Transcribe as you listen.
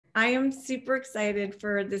I am super excited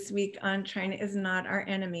for this week on China is Not Our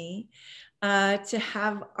Enemy to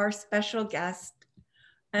have our special guest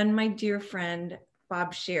and my dear friend,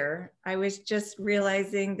 Bob Scheer. I was just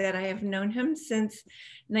realizing that I have known him since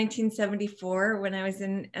 1974 when I was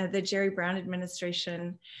in the Jerry Brown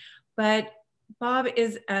administration. But Bob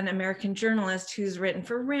is an American journalist who's written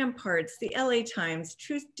for Ramparts, the LA Times,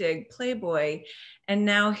 Truthdig, Playboy, and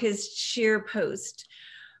now his Scheer Post,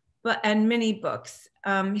 and many books.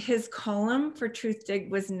 His column for Truthdig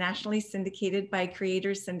was nationally syndicated by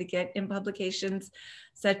Creators Syndicate in publications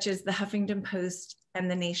such as the Huffington Post and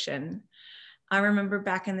The Nation. I remember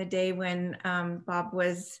back in the day when Bob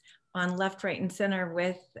was on Left, Right, and Center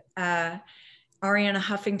with Ariana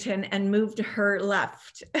Huffington and moved her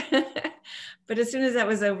left. But as soon as that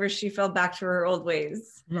was over, she fell back to her old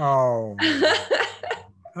ways. No,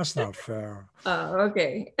 that's not fair. Oh,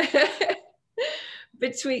 okay.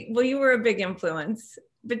 Well, you were a big influence.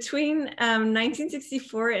 Between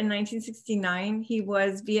 1964 and 1969, he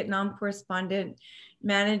was Vietnam correspondent,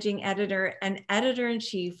 managing editor, and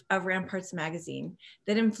editor-in-chief of Ramparts magazine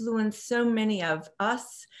that influenced so many of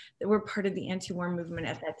us that were part of the anti-war movement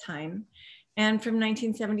at that time. And from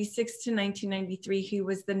 1976 to 1993, he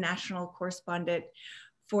was the national correspondent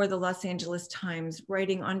for the Los Angeles Times,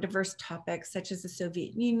 writing on diverse topics such as the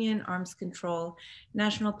Soviet Union, arms control,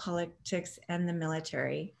 national politics, and the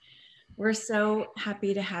military. We're so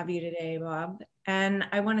happy to have you today, Bob. And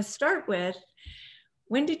I want to start with,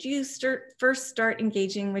 when did you first start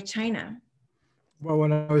engaging with China? Well,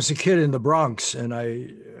 when I was a kid in the Bronx, and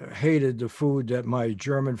I hated the food that my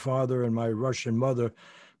German father and my Russian mother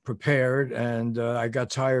prepared, and I got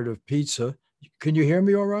tired of pizza. Can you hear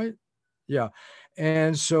me all right? Yeah.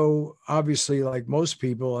 And so, obviously, like most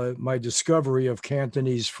people, my discovery of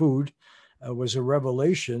Cantonese food was a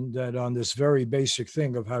revelation that on this very basic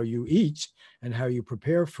thing of how you eat and how you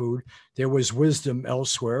prepare food, there was wisdom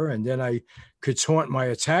elsewhere. And then I could taunt my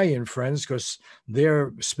Italian friends because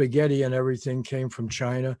their spaghetti and everything came from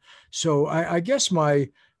China. So I guess my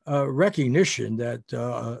recognition that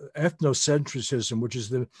ethnocentrism, which is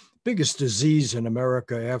the biggest disease in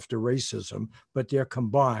America after racism, but they're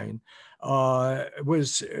combined,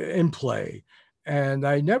 was in play. And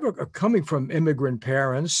I never, coming from immigrant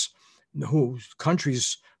parents whose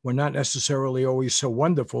countries were not necessarily always so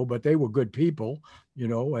wonderful, but they were good people,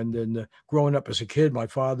 and then growing up as a kid, my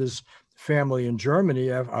father's family in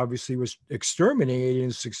Germany obviously was exterminating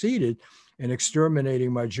and succeeded in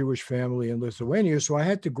exterminating my Jewish family in Lithuania. So I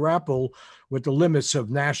had to grapple with the limits of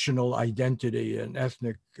national identity and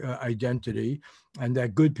ethnic identity, and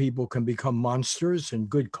that good people can become monsters, and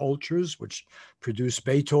good cultures, which produce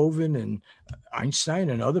Beethoven and Einstein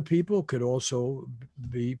and other people, could also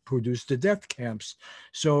be produced the death camps.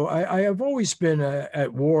 So I have always been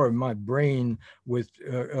at war in my brain with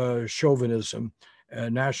chauvinism,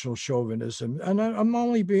 national chauvinism, and I'm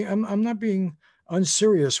not being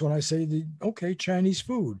unserious when I say, okay, Chinese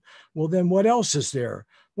food. Well, then what else is there?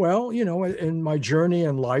 Well, in my journey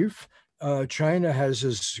in life, China has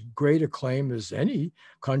as great a claim as any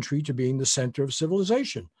country to being the center of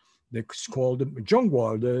civilization. It's called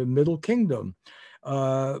Zhonghua, the Middle Kingdom.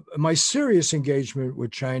 My serious engagement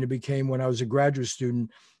with China began when I was a graduate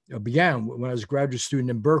student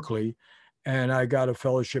in Berkeley, and I got a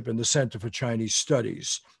fellowship in the Center for Chinese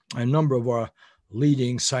Studies. A number of our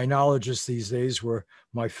leading sinologists these days were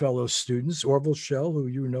my fellow students. Orville Schell, who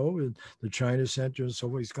in the China Center,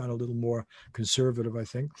 so he's got a little more conservative, I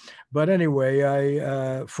think. But anyway,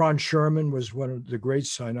 Franz Sherman was one of the great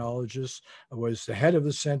sinologists, was the head of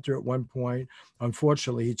the center at one point.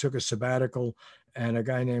 Unfortunately, he took a sabbatical, and a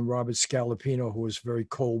guy named Robert Scalapino, who was very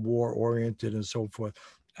Cold War oriented and so forth,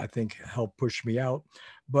 I think helped push me out.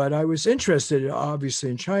 But I was interested, obviously,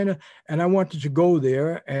 in China, and I wanted to go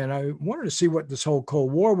there, and I wanted to see what this whole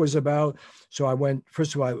Cold War was about. So I went,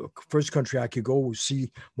 first country I could go see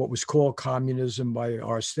what was called communism by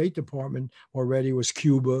our State Department already was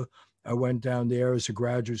Cuba. I went down there as a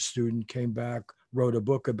graduate student, came back, wrote a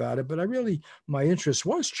book about it. But my interest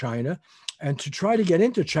was China, and to try to get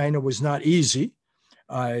into China was not easy.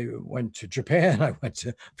 I went to Japan, I went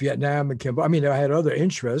to Vietnam and Cambodia. I had other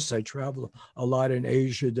interests. I traveled a lot in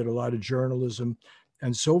Asia, did a lot of journalism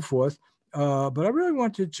and so forth. But I really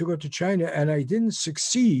wanted to go to China, and I didn't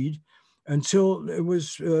succeed until it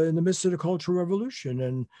was in the midst of the Cultural Revolution.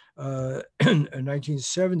 And in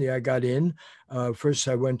 1970, I got in. First,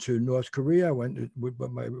 I went to North Korea.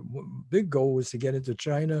 But my big goal was to get into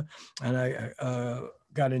China, and I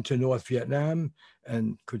got into North Vietnam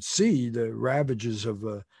and could see the ravages of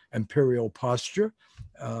imperial posture.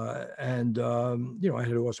 I had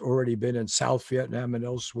already been in South Vietnam and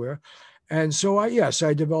elsewhere. And so yes,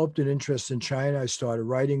 I developed an interest in China. I started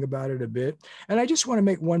writing about it a bit. And I just want to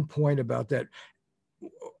make one point about that.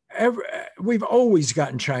 We've always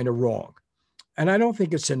gotten China wrong. And I don't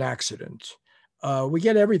think it's an accident. We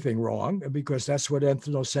get everything wrong because that's what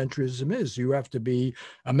ethnocentrism is. You have to be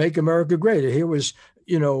make America great. Here was,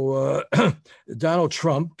 Donald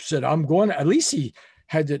Trump said, I'm going to, at least he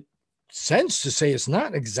had the sense to say it's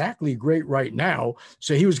not exactly great right now.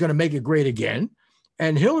 So he was going to make it great again.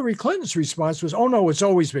 And Hillary Clinton's response was, oh, no, it's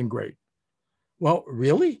always been great. Well,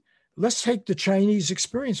 really? Let's take the Chinese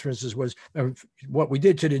experience, for instance, was what we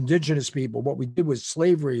did to the indigenous people, what we did with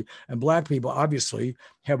slavery, and Black people obviously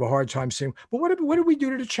have a hard time saying, but what did we do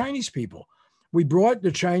to the Chinese people? We brought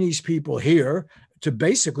the Chinese people here to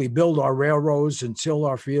basically build our railroads and till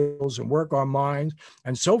our fields and work our mines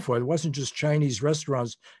and so forth. It wasn't just Chinese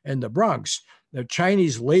restaurants in the Bronx. The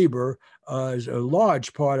Chinese labor is a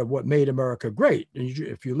large part of what made America great. And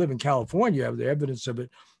if you live in California, you have the evidence of it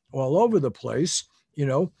all over the place,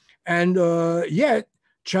 And yet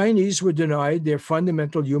Chinese were denied their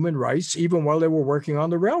fundamental human rights, even while they were working on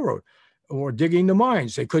the railroad or digging the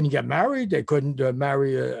mines. They couldn't get married. They couldn't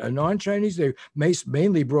marry a non-Chinese. They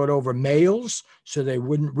mainly brought over males so they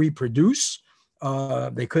wouldn't reproduce.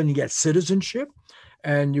 They couldn't get citizenship.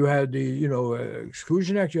 And you had the,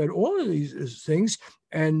 Exclusion Act. You had all of these things.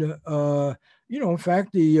 And, in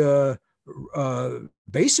fact, the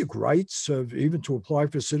basic rights of even to apply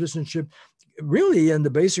for citizenship, really, and the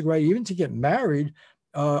basic right even to get married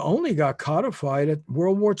only got codified at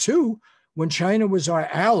World War II when China was our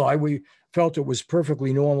ally. We felt it was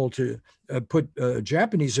perfectly normal to put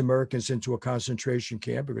Japanese Americans into a concentration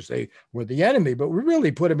camp because they were the enemy, but we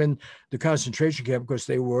really put them in the concentration camp because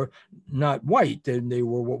they were not white and they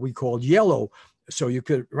were what we called yellow. So you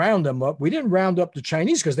could round them up. We didn't round up the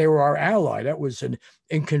Chinese because they were our ally. That was an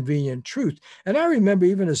inconvenient truth. And I remember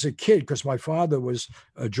even as a kid, because my father was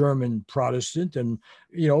a German Protestant and,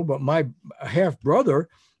 but my half brother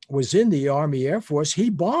was in the Army Air Force. He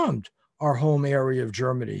bombed our home area of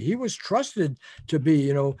Germany. He was trusted to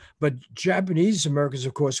be, but Japanese Americans,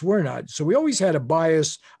 of course, were not. So we always had a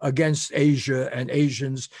bias against Asia and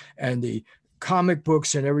Asians, and the comic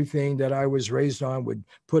books and everything that I was raised on would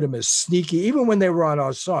put them as sneaky, even when they were on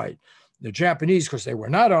our side. The Japanese, because they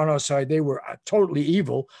were not on our side, they were totally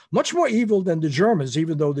evil, much more evil than the Germans,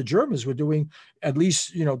 even though the Germans were doing, at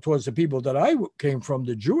least, towards the people that I came from,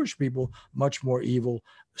 the Jewish people, much more evil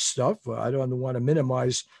stuff. I don't want to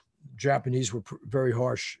minimize. Japanese were very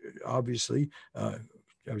harsh, obviously. I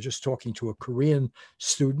was just talking to a Korean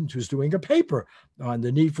student who's doing a paper on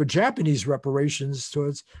the need for Japanese reparations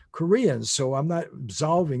towards Koreans. So I'm not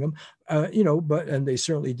absolving them, and they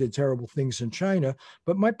certainly did terrible things in China.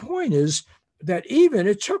 But my point is that even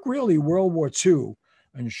it took really World War II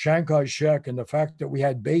and Chiang Kai-shek and the fact that we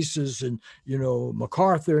had bases and,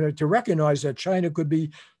 MacArthur to recognize that China could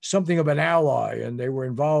be something of an ally. And they were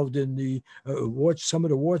involved in the some of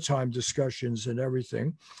the wartime discussions and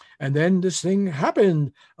everything. And then this thing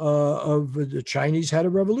happened of the Chinese had a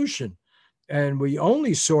revolution. And we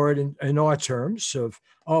only saw it in our terms of,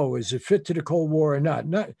 is it fit to the Cold War or not?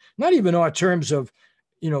 Not even our terms of,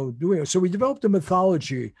 doing it. So we developed a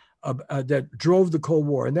mythology that drove the Cold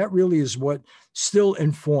War. And that really is what still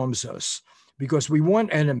informs us because we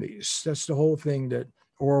want enemies. That's the whole thing that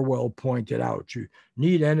Orwell pointed out. You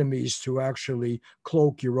need enemies to actually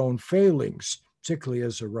cloak your own failings, particularly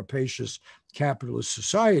as a rapacious capitalist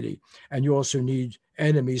society. And you also need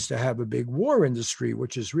enemies to have a big war industry,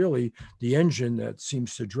 which is really the engine that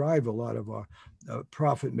seems to drive a lot of our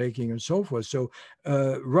profit making and so forth. So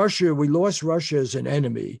Russia, we lost Russia as an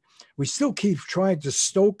enemy. We still keep trying to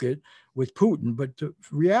stoke it with Putin, but the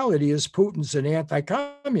reality is Putin's an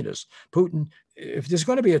anti-communist. Putin, if there's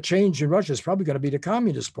going to be a change in Russia, it's probably going to be the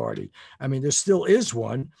Communist Party. I mean, there still is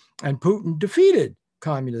one, and Putin defeated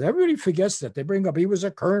communism. Everybody forgets that. They bring up he was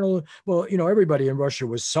a colonel. Well, everybody in Russia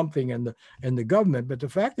was something in the government, but the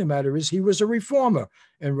fact of the matter is he was a reformer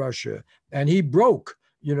in Russia, and he broke,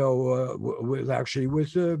 with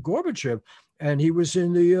Gorbachev, and he was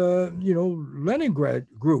in the Leningrad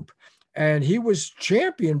group. And he was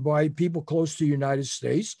championed by people close to the United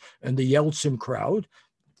States and the Yeltsin crowd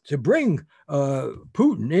to bring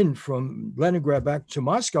Putin in from Leningrad back to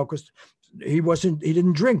Moscow because he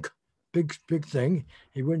didn't drink. Big thing.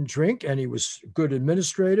 He wouldn't drink, and he was a good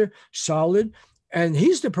administrator, solid. And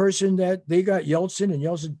he's the person that they got Yeltsin, and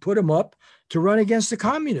Yeltsin put him up to run against the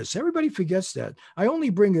communists. Everybody forgets that. I only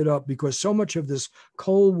bring it up because so much of this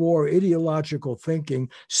Cold War ideological thinking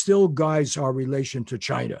still guides our relation to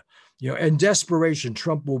China. In desperation,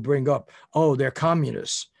 Trump will bring up, they're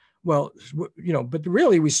communists. Well, but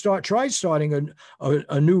really we tried starting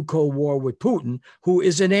a new Cold War with Putin, who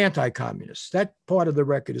is an anti-communist. That part of the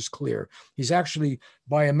record is clear. He's actually,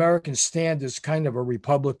 by American standards, kind of a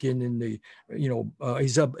Republican in the,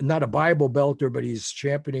 he's not a Bible belter, but he's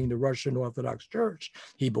championing the Russian Orthodox Church.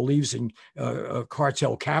 He believes in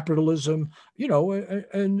cartel capitalism,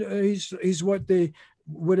 and he's what they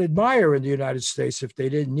would admire in the United States if they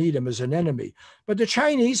didn't need him as an enemy. But the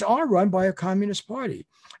Chinese are run by a communist party.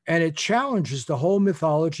 And it challenges the whole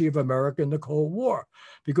mythology of America in the Cold War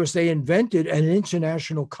because they invented an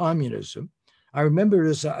international communism. I remember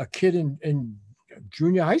as a kid in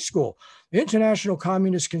junior high school, the International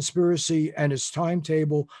Communist Conspiracy and its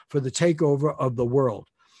timetable for the takeover of the world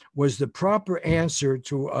was the proper answer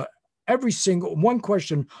to one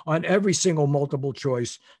question on every single multiple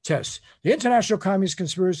choice test. The International Communist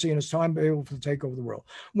Conspiracy and its timetable for the takeover of the world.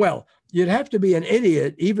 Well, you'd have to be an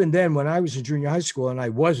idiot. Even then, when I was in junior high school, and I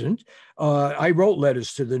wasn't, I wrote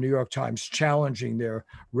letters to the New York Times challenging their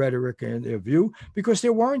rhetoric and their view because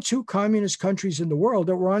there weren't two communist countries in the world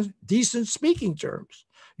that were on decent speaking terms.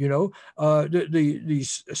 The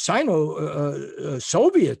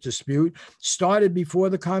Sino-Soviet dispute started before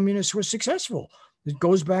the communists were successful. It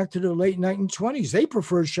goes back to the late 1920s. They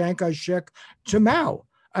preferred Chiang Kai-shek to Mao.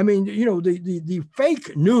 I mean, the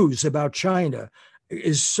fake news about China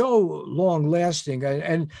is so long lasting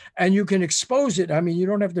and you can expose it. I mean, you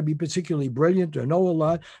don't have to be particularly brilliant or know a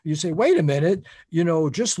lot. You say, wait a minute,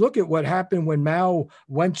 just look at what happened when Mao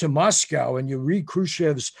went to Moscow, and you read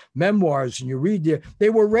Khrushchev's memoirs and you read they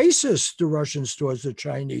were racist, the Russians towards the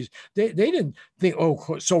Chinese. They didn't think,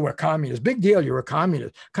 oh, so we're communists. Big deal, you're a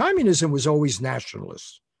communist. Communism was always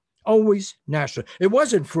nationalist, always national. It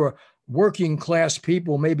wasn't for working class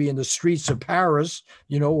people, maybe in the streets of Paris,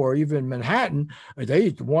 or even Manhattan. They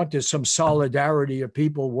wanted some solidarity of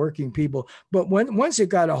people, working people. But once it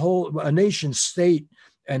got a nation state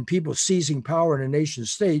and people seizing power in a nation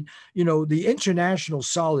state, the international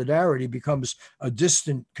solidarity becomes a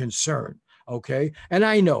distant concern. Okay. And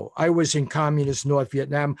I know I was in communist North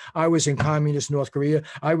Vietnam. I was in communist North Korea.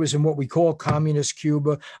 I was in what we call communist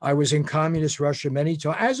Cuba. I was in communist Russia many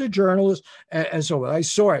times as a journalist. And so I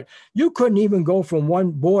saw it. You couldn't even go from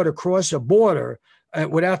one border across a border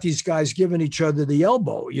without these guys giving each other the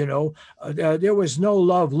elbow. There was no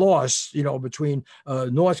love lost, between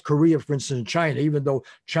North Korea, for instance, and China, even though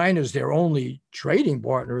China's their only trading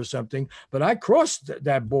partner or something. But I crossed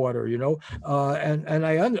that border, and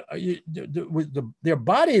their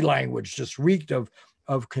body language just reeked of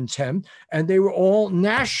contempt, and they were all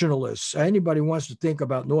nationalists. Anybody wants to think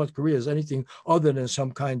about North Korea as anything other than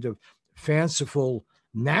some kind of fanciful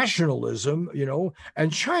nationalism,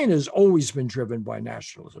 and China's always been driven by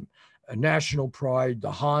nationalism, national pride,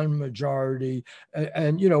 the Han majority,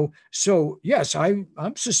 and so yes, I'm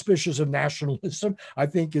suspicious of nationalism. I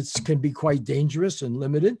think it can be quite dangerous and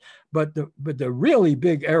limited, but the really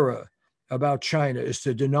big error about China is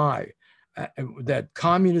to deny that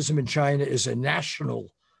communism in China is a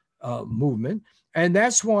national movement, and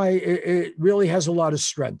that's why it really has a lot of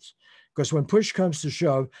strength. Because when push comes to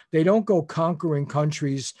shove, they don't go conquering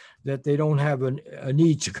countries that they don't have a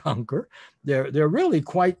need to conquer. They're really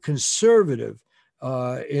quite conservative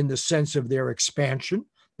in the sense of their expansion.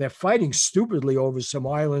 They're fighting stupidly over some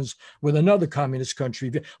islands with another communist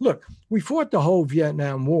country. Look, we fought the whole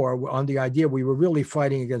Vietnam War on the idea we were really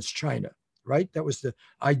fighting against China, right? That was the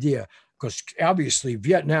idea. Because obviously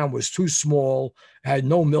Vietnam was too small, had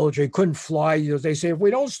no military, couldn't fly. They say, if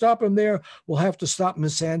we don't stop them there, we'll have to stop them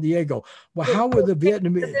in San Diego. Well, how were the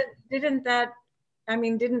Vietnamese? Didn't that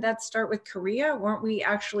start with Korea? Weren't we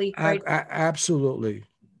actually fighting? Absolutely.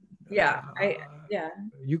 Yeah,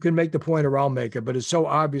 You can make the point or I'll make it, but it's so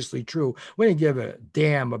obviously true. We didn't give a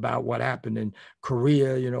damn about what happened in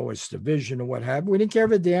Korea, its division and what happened. We didn't care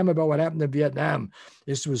a damn about what happened in Vietnam.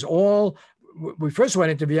 This was all... We first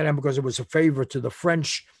went into Vietnam because it was a favor to the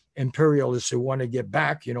French imperialists who want to get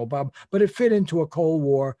back, Bob, but it fit into a Cold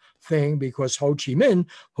War thing because Ho Chi Minh,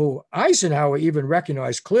 who Eisenhower even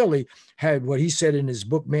recognized clearly, had what he said in his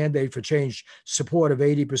book, Mandate for Change, support of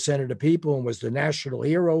 80% of the people and was the national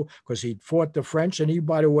hero because he'd fought the French. And he,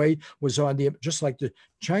 by the way, was just like the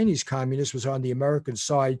Chinese communist, was on the American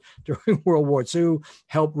side during World War II,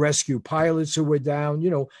 helped rescue pilots who were down,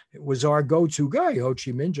 it was our go-to guy, Ho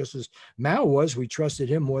Chi Minh, just as Mao was. We trusted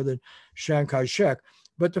him more than Chiang Kai-shek.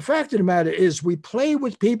 But the fact of the matter is we play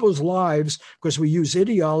with people's lives because we use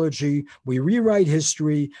ideology, we rewrite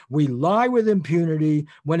history, we lie with impunity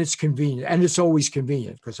when it's convenient. And it's always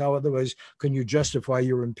convenient because how otherwise can you justify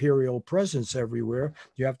your imperial presence everywhere?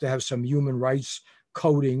 You have to have some human rights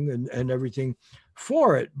coding and everything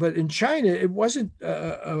for it. But in China, it wasn't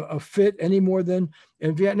a fit any more than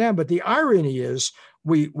in Vietnam. But the irony is,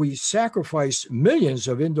 we sacrificed millions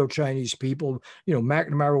of Indo-Chinese people. You know,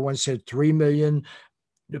 McNamara once said 3 million.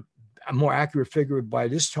 A more accurate figure by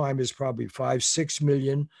this time is probably 5-6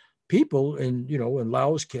 million people in, you know, in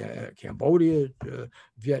Laos, Cambodia,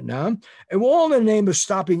 Vietnam, and all in the name of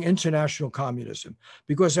stopping international communism.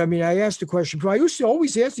 Because, I mean, I asked the question, I used to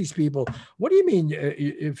always ask these people, what do you mean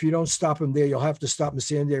if you don't stop them there, you'll have to stop in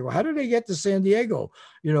San Diego? How do they get to San Diego?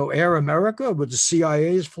 You know, Air America, with the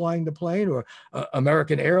CIA is flying the plane, or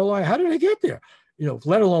American Airline? How do they get there? You know,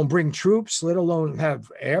 let alone bring troops, let alone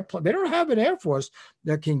have airplanes. They don't have an air force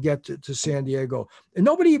that can get to San Diego. And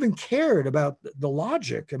nobody even cared about the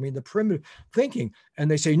logic. I mean, the primitive thinking.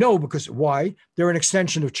 And they say, no, because why? They're an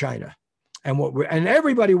extension of China. And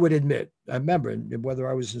everybody would admit, I remember, whether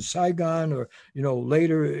I was in Saigon or, you know,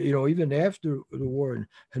 later, you know, even after the war in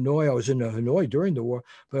Hanoi, I was in Hanoi during the war,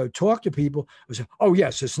 but I talked to people, I said, oh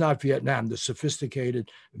yes, it's not Vietnam. The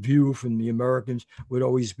sophisticated view from the Americans would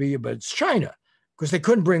always be, but it's China. Because they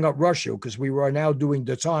couldn't bring up Russia, because we were now doing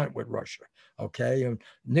détente with Russia, okay? And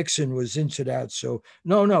Nixon was into that. So,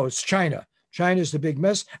 no, it's China. China's the big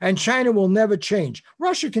mess, and China will never change.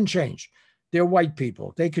 Russia can change. They're white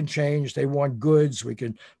people. They can change. They want goods. We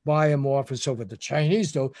can buy them off and so forth. The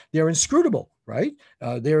Chinese, though, they're inscrutable, right?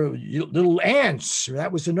 They're little ants.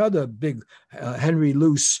 That was another big Henry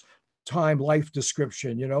Luce time life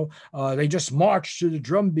description, you know. They just marched to the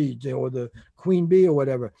drum beat or the queen bee or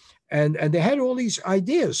whatever. And they had all these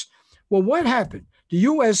ideas. Well, what happened? The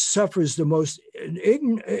U.S. suffers the most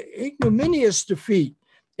ignominious defeat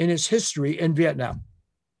in its history in Vietnam.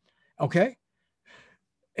 Okay?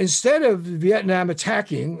 Instead of Vietnam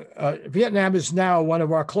attacking, Vietnam is now one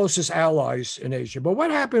of our closest allies in Asia. But what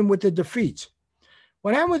happened with the defeat?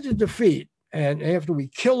 What happened with the defeat? And after we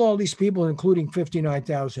kill all these people, including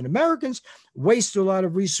 59,000 Americans, waste a lot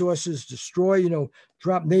of resources, destroy, you know,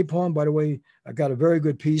 drop napalm. By the way, I got a very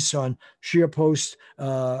good piece on Scheer Post,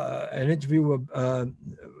 an interview with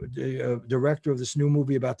the director of this new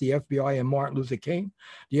movie about the FBI and Martin Luther King.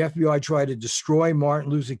 The FBI tried to destroy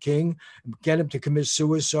Martin Luther King, get him to commit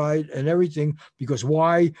suicide and everything, because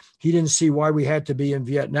why? He didn't see why we had to be in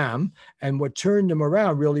Vietnam. And what turned him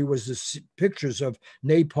around really was the pictures of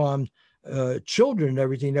napalm children and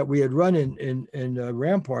everything that we had run in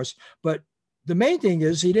ramparts. But the main thing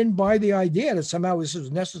is he didn't buy the idea that somehow this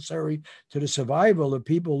was necessary to the survival of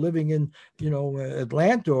people living in, you know,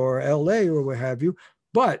 Atlanta or LA or what have you.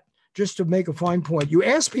 But just to make a fine point, you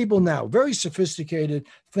ask people now, very sophisticated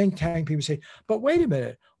think tank people say, but wait a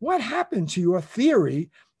minute, what happened to your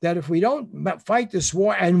theory that if we don't fight this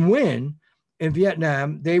war and win in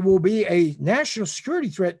Vietnam, they will be a national security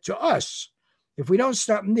threat to us? If we don't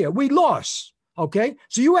stop them there, we lost. Okay.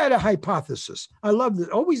 So you had a hypothesis. I love that.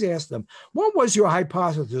 Always ask them, what was your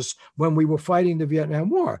hypothesis when we were fighting the Vietnam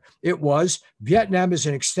War? It was Vietnam is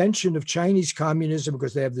an extension of Chinese communism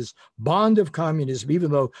because they have this bond of communism, even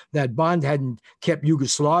though that bond hadn't kept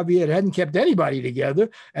Yugoslavia, it hadn't kept anybody together.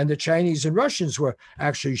 And the Chinese and Russians were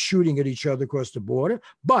actually shooting at each other across the border.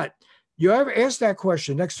 But you ever ask that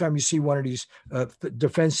question next time you see one of these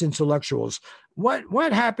defense intellectuals?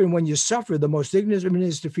 What happened when you suffer the most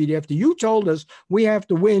ignominious defeat after you told us we have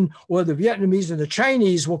to win or the Vietnamese and the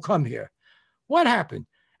Chinese will come here? What happened?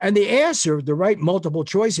 And the answer, the right multiple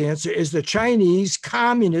choice answer, is the Chinese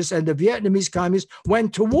communists and the Vietnamese communists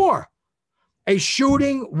went to war, a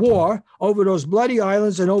shooting war over those bloody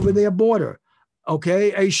islands and over their border.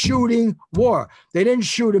 Okay, a shooting war. They didn't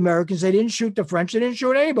shoot Americans. They didn't shoot the French. They didn't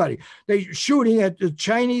shoot anybody. They shooting at the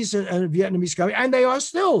Chinese and Vietnamese communists, and they are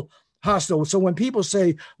still hostile. So when people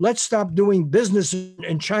say, let's stop doing business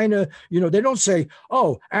in China, you know, they don't say,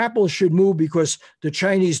 oh, Apple should move because the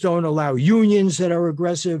Chinese don't allow unions that are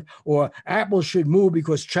aggressive, or Apple should move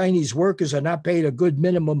because Chinese workers are not paid a good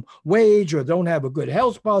minimum wage or don't have a good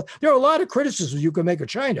health policy. There are a lot of criticisms you can make of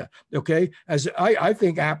China, okay? As I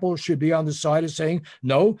think Apple should be on the side of saying,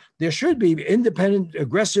 no, there should be independent,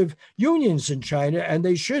 aggressive unions in China, and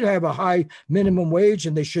they should have a high minimum wage,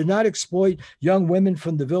 and they should not exploit young women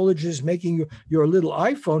from the villages making your little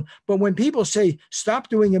iPhone. But when people say, stop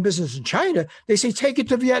doing a business in China, they say, take it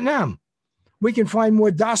to Vietnam. We can find more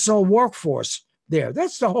docile workforce there.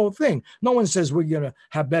 That's the whole thing. No one says we're going to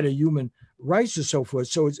have better human rights and so forth.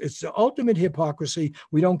 So it's the ultimate hypocrisy.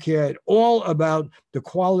 We don't care at all about the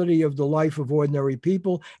quality of the life of ordinary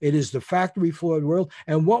people. It is the factory floor world.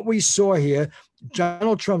 And what we saw here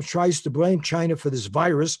Donald Trump tries to blame China for this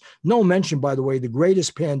virus. No mention, by the way, the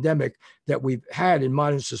greatest pandemic that we've had in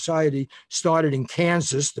modern society started in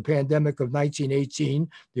Kansas, the pandemic of 1918,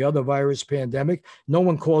 the other virus pandemic. No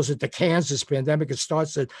one calls it the Kansas pandemic. It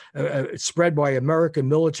starts at spread by American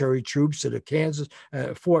military troops at a Kansas,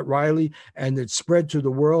 Fort Riley, and it spread to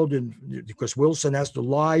the world. And because Wilson has to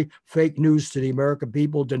lie, fake news to the American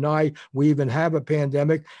people, deny we even have a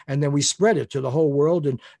pandemic, and then we spread it to the whole world.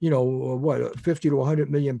 And, what, 50 to 100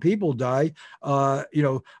 million people die,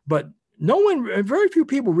 but no one, very few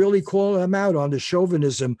people really call them out on the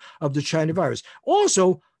chauvinism of the China virus.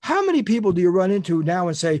 Also, how many people do you run into now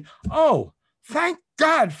and say, oh, thank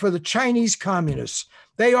God for the Chinese communists.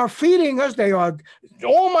 They are feeding us. They are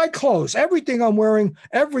all my clothes, everything I'm wearing,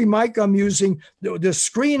 every mic I'm using, the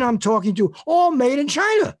screen I'm talking to, all made in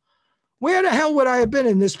China. Where the hell would I have been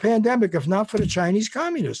in this pandemic if not for the Chinese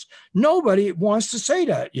communists? Nobody wants to say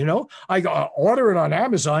that, I order it on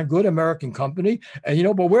Amazon, good American company,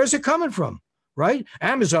 and but where's it coming from, right?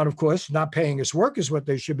 Amazon, of course, not paying its workers what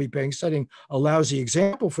they should be paying, setting a lousy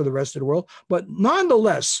example for the rest of the world. But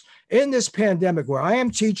nonetheless, in this pandemic where I am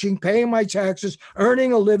teaching, paying my taxes,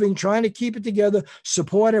 earning a living, trying to keep it together,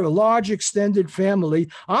 support a large extended family,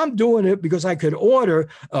 I'm doing it because I could order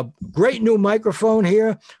a great new microphone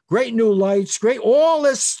here, great new lights, great, all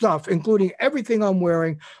this stuff, including everything I'm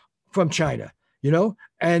wearing from China,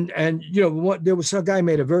 and there was some guy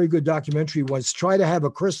made a very good documentary once, Try to Have a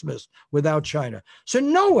Christmas Without China. So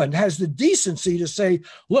no one has the decency to say,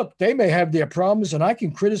 look, they may have their problems and I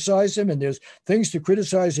can criticize them, and there's things to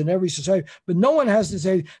criticize in every society, but no one has to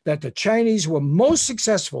say that the Chinese were most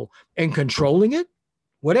successful in controlling it,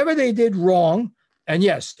 whatever they did wrong. And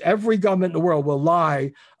yes, every government in the world will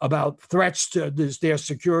lie about threats to their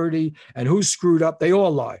security and who screwed up. They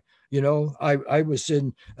all lie. I was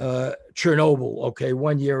in Chernobyl, okay,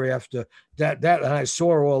 1 year after that, and I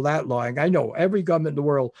saw all that lying. I know every government in the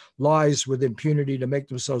world lies with impunity to make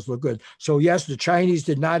themselves look good. So yes, the Chinese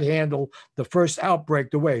did not handle the first outbreak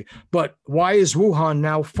the way, but why is Wuhan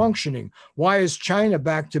now functioning? Why is China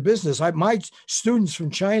back to business? My students from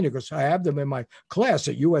China, because I have them in my class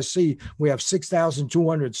at USC, we have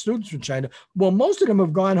 6,200 students from China. Well, most of them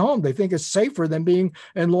have gone home. They think it's safer than being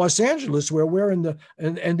in Los Angeles, where we're in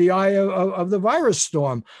the eye of the virus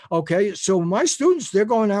storm. Okay, so my students, they're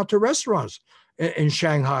going out to restaurants in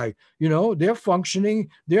Shanghai. They're functioning.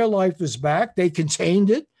 Their life is back. They contained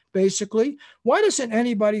it, basically. Why doesn't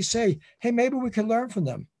anybody say, hey, maybe we can learn from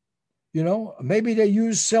them? Maybe they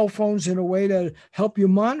use cell phones in a way to help you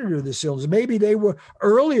monitor this illness. Maybe they were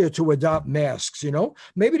earlier to adopt masks.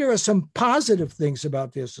 Maybe there are some positive things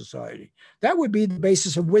about their society. That would be the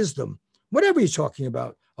basis of wisdom, whatever you're talking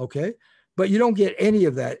about. Okay. But you don't get any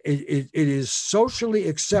of that. It is socially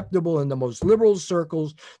acceptable in the most liberal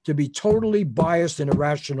circles to be totally biased and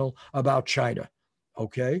irrational about China.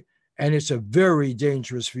 Okay. And it's a very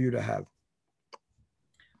dangerous view to have.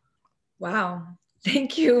 Wow.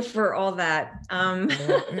 Thank you for all that.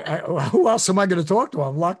 Who else am I going to talk to?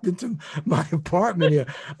 I'm locked into my apartment here.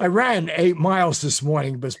 I ran 8 miles this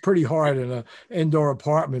morning, but it's pretty hard in an indoor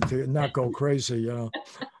apartment to not go crazy,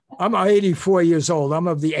 I'm 84 years old. I'm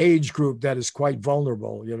of the age group that is quite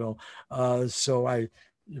vulnerable, so I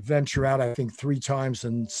venture out, I think, 3 times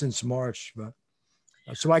since March. But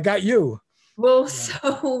so I got you. Well, so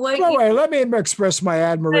what? Anyway, let me express my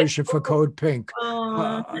admiration for CODEPINK.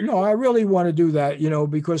 No, I really want to do that,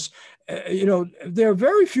 because, there are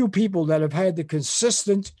very few people that have had the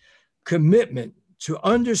consistent commitment to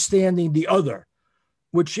understanding the other,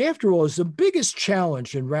 which, after all, is the biggest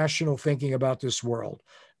challenge in rational thinking about this world.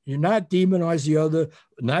 You not demonize the other,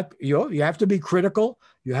 you have to be critical.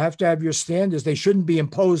 You have to have your standards. They shouldn't be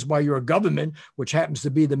imposed by your government, which happens to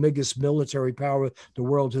be the biggest military power the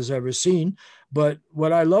world has ever seen. But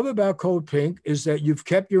what I love about CODEPINK is that you've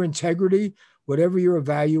kept your integrity, whatever you're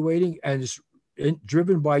evaluating, and it's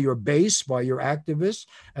driven by your base, by your activists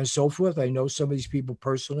and so forth. I know some of these people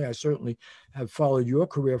personally. I certainly have followed your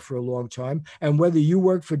career for a long time. And whether you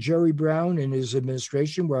work for Jerry Brown in his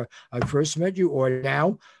administration, where I first met you, or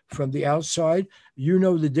now from the outside, you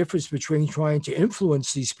know the difference between trying to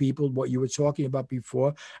influence these people, what you were talking about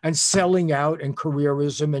before, and selling out and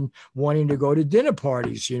careerism and wanting to go to dinner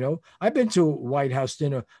parties. I've been to a White House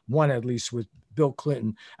dinner, one at least, with Bill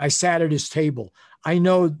Clinton. I sat at his table. I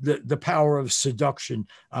know the power of seduction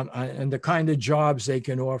and the kind of jobs they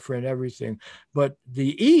can offer and everything. But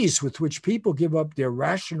the ease with which people give up their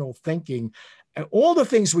rational thinking, and all the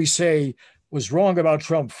things we say was wrong about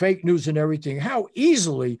Trump, fake news and everything, how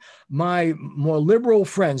easily my more liberal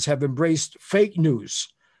friends have embraced fake news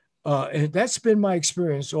And that's been my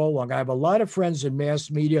experience all along. I have a lot of friends in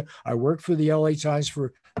mass media. I worked for the LA Times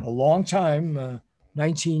for a long time,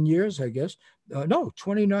 19 years, I guess. No,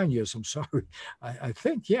 29 years. I'm sorry. I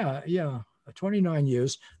think, yeah, 29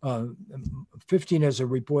 years, 15 as a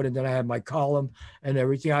reporter. And then I had my column and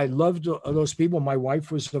everything. I loved those people. My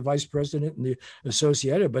wife was the vice president and the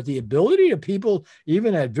associate editor. But the ability of people,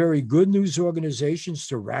 even at very good news organizations,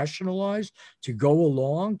 to rationalize, to go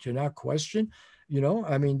along, to not question,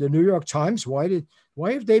 I mean, the New York Times, why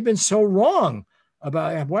have they been so wrong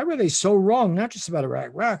why were they so wrong? Not just about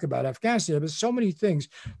Iraq, about Afghanistan, but so many things.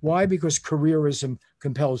 Why? Because careerism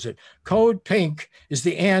compels it. Code Pink is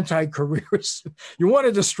the anti-careerism. You want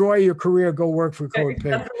to destroy your career, go work for Code Pink.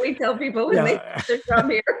 That's what we tell people when they come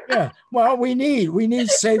here. Yeah. Well, we need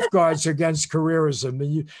safeguards against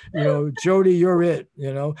careerism. And Jody, you're it.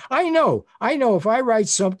 I know if I write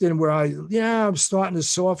something where I'm starting to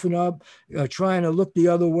soften up, trying to look the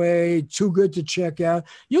other way, too good to check out,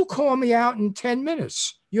 you'll call me out in 10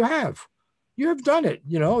 minutes. You have done it.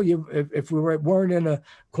 If we weren't in a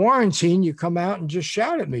quarantine, you come out and just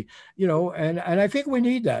shout at me, and I think we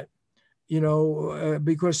need that.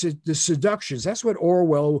 Because the seductions, that's what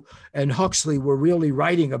Orwell and Huxley were really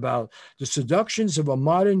writing about. The seductions of a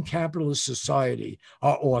modern capitalist society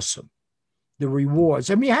are awesome. The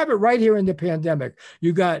rewards. I mean, you have it right here in the pandemic.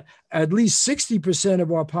 You got at least 60%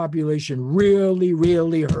 of our population really,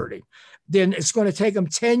 really hurting. Then it's going to take them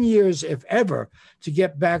 10 years, if ever, to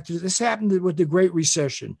get back to this. Happened with the Great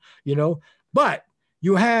Recession, but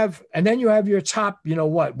and then you have your top, 1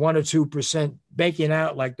 or 2% baking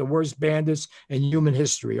out like the worst bandits in human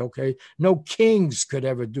history. Okay. No kings could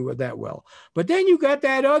ever do it that well. But then you got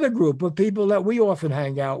that other group of people that we often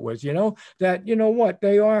hang out with, that,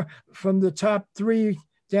 they are from the top 3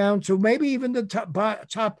 down to maybe even the top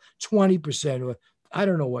 20%, or I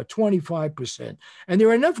don't know what, 25%. And there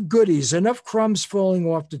are enough goodies, enough crumbs falling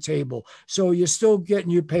off the table. So you're still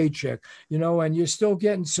getting your paycheck, and you're still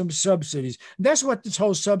getting some subsidies. And that's what this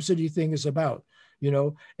whole subsidy thing is about.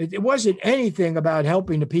 It wasn't anything about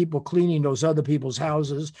helping the people cleaning those other people's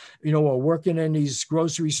houses, or working in these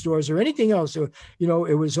grocery stores or anything else.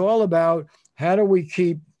 It was all about how do we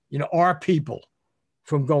keep, our people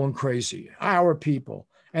from going crazy, our people.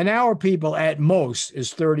 And our people at most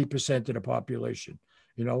is 30% of the population.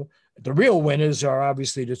 The real winners are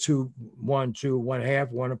obviously the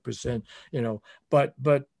 1.5%, but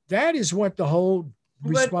that is what the whole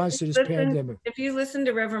response to this pandemic. If you listen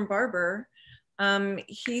to Reverend Barber,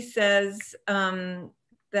 he says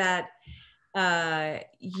that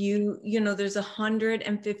there's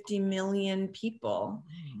 150 million people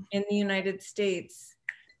in the United States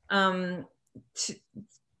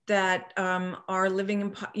that are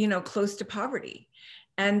living in, close to poverty.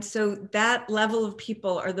 And so that level of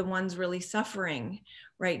people are the ones really suffering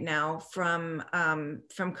right now from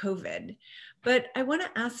COVID. But I want to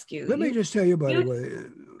ask you. Let me just tell you, by the way.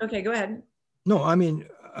 Okay, go ahead. No, I mean,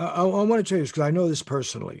 I want to tell you this because I know this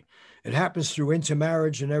personally. It happens through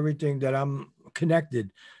intermarriage and everything that I'm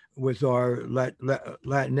connected with our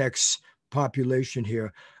Latinx population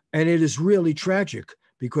here. And it is really tragic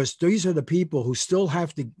because these are the people who still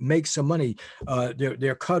have to make some money.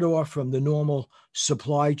 They're cut off from the normal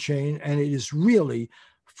supply chain. And it is really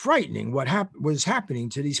frightening what was happening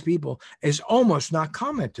to these people is almost not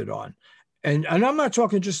commented on. And I'm not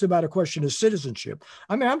talking just about a question of citizenship.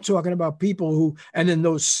 I mean, I'm talking about people who, and in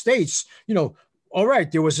those states, all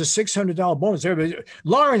right, there was a $600 bonus.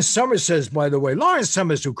 Lawrence Summers says, by the way, Lawrence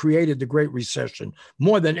Summers, who created the Great Recession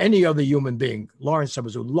more than any other human being, Lawrence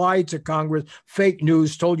Summers, who lied to Congress, fake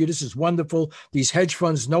news, told you this is wonderful. These hedge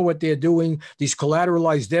funds know what they're doing. These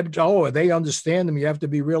collateralized debt, they understand them. You have to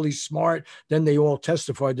be really smart. Then they all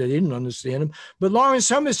testified they didn't understand them. But Lawrence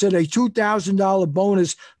Summers said a $2,000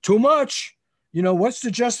 bonus, too much. What's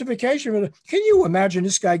the justification for it? Can you imagine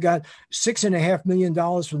this guy got $6.5 million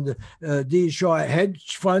from the D. Shaw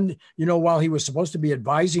hedge fund, while he was supposed to be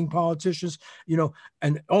advising politicians,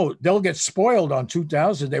 and they'll get spoiled on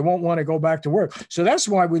 2,000. They won't want to go back to work. So that's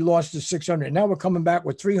why we lost the 600. Now we're coming back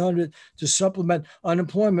with 300 to supplement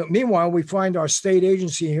unemployment. Meanwhile, we find our state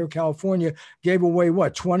agency here, California, gave away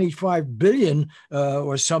 25 billion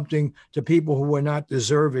or something to people who were not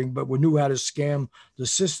deserving, but who knew how to scam the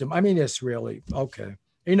system. I mean, it's really okay.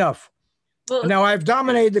 Enough. Well, now I've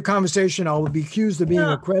dominated the conversation. I'll be accused of being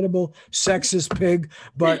a credible sexist pig,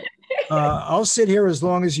 but I'll sit here as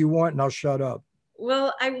long as you want and I'll shut up.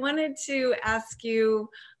 Well, I wanted to ask you,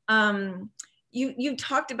 you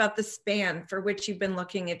talked about the span for which you've been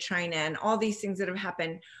looking at China and all these things that have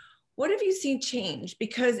happened. What have you seen change?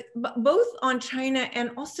 Because both on China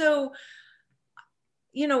and also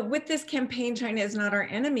you know, with this campaign, China is not our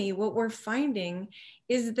enemy, what we're finding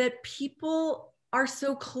is that people are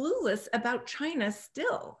so clueless about China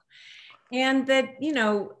still. And that, you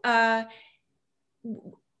know,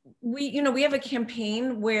 we have a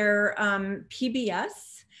campaign where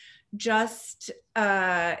PBS just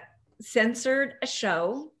censored a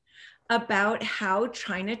show about how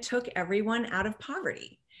China took everyone out of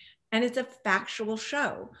poverty. And it's a factual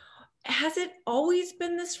show. Has it always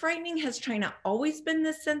been this frightening? Has China always been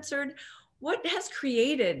this censored? What has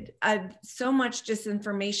created so much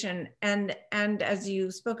disinformation and as you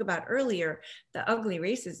spoke about earlier, the ugly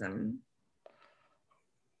racism?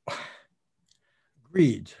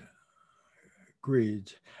 Greed.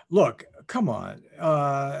 Greed. Look, come on.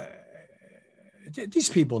 These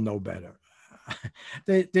people know better.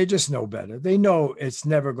 They just know better. They know it's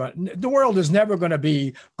never going. The world is never going to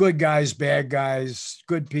be good guys, bad guys,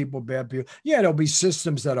 good people, bad people. Yeah, there'll be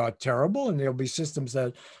systems that are terrible, and there'll be systems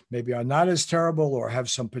that maybe are not as terrible or have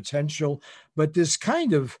some potential. But this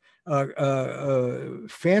kind of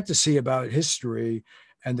fantasy about history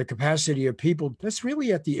and the capacity of people, that's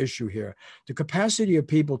really at the issue here. The capacity of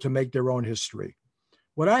people to make their own history.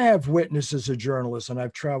 What I have witnessed as a journalist, and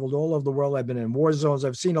I've traveled all over the world, I've been in war zones,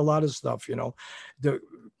 I've seen a lot of stuff, you know, the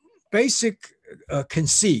basic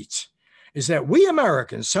conceit is that we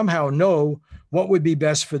Americans somehow know what would be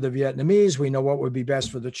best for the Vietnamese. We know what would be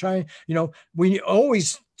best for the Chinese. You know, we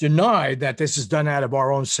always deny that this is done out of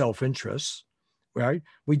our own self-interest, right?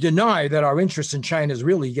 We deny that our interest in China is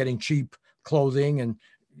really getting cheap clothing and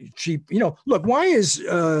cheap, you know, look, why is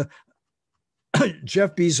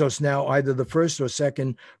Jeff Bezos now either the first or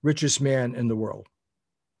second richest man in the world?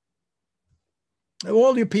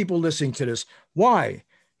 All you people listening to this, why?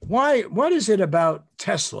 What is it about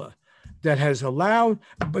Tesla that has allowed,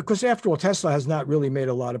 because after all, Tesla has not really made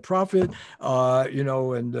a lot of profit, you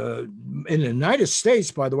know, and in the United States,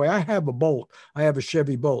 by the way, I have a Bolt. I have a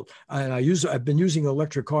Chevy Bolt, and I've been using an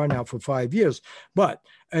electric car now for 5 years. But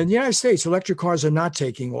in the United States, electric cars are not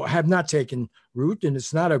taking or have not taken root, and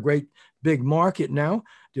it's not a great big market now.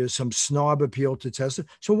 There's some snob appeal to Tesla.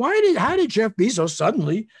 So how did Jeff Bezos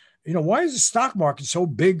suddenly, you know, why is the stock market so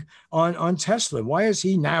big on Tesla? Why is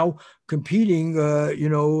he now competing, you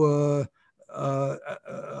know,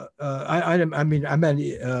 I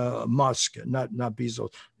meant Musk, not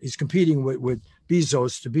Bezos. He's competing with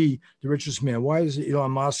Bezos to be the richest man. Why is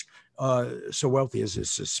Elon Musk so wealthy? Is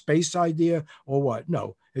this a space idea or what?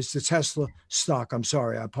 No, it's the Tesla stock. I'm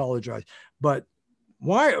sorry, I apologize. But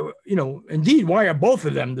why, you know, indeed, why are both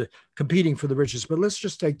of them competing for the richest? But let's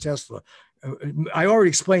just take Tesla. I already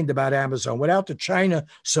explained about Amazon. Without the China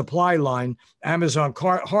supply line, Amazon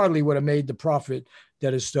hardly would have made the profit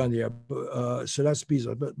that it's done there. So that's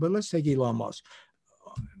Bezos. But let's take Elon Musk.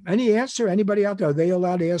 Any answer? Anybody out there? Are they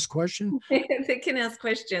allowed to ask questions? They can ask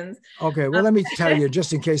questions. Okay. Well, let me tell you,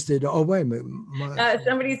 just in case they don't. Oh, wait a minute.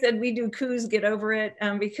 Somebody said we do coups, get over it,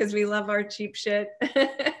 because we love our cheap shit.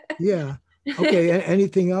 Yeah. Okay.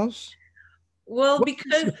 Anything else? Well,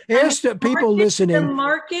 because ask the people listening. The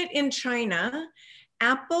market in China,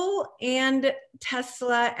 Apple and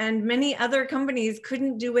Tesla and many other companies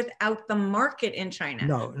couldn't do without the market in China.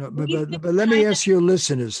 No, but let me ask your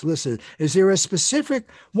listeners, listen, is there a specific,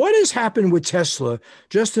 what has happened with Tesla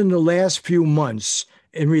just in the last few months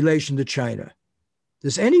in relation to China?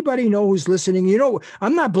 Does anybody know who's listening? You know,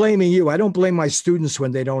 I'm not blaming you. I don't blame my students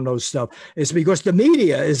when they don't know stuff. It's because the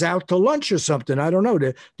media is out to lunch or something. I don't know.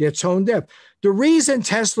 They're tone deaf. The reason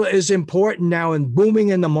Tesla is important now and booming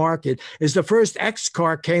in the market is the first X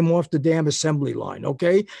car came off the damn assembly line,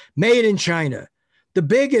 okay? Made in China. The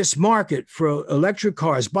biggest market for electric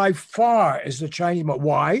cars by far is the Chinese market.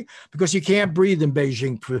 Why? Because you can't breathe in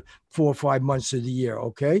Beijing for 4 or 5 months of the year,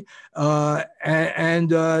 okay?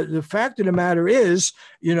 The fact of the matter is,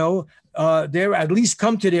 you know, they're at least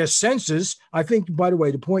come to their senses. I think, by the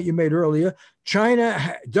way, the point you made earlier,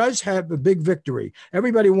 China does have a big victory.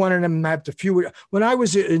 Everybody wanted them to have the fewer. When I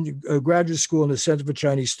was in graduate school in the Center for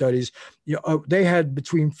Chinese Studies, you know, they had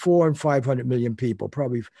between 400 and 500 million people,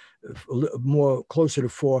 probably more closer to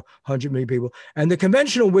 400 million people. And the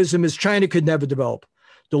conventional wisdom is China could never develop.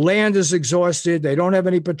 The land is exhausted. They don't have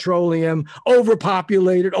any petroleum,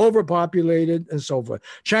 overpopulated, and so forth.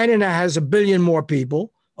 China now has 1 billion more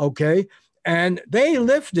people, okay? And they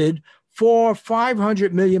lifted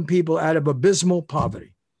 500 million people out of abysmal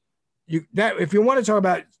poverty. If you want to talk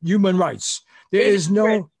about human rights, there is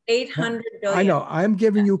no 800 billion. I know. I'm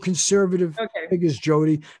giving you conservative figures,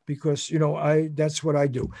 Jody, because you know that's what I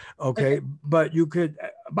do. Okay, but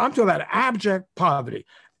I'm talking about abject poverty.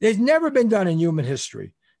 It's never been done in human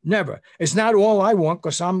history. Never. It's not all I want,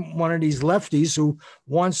 because I'm one of these lefties who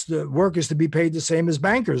wants the workers to be paid the same as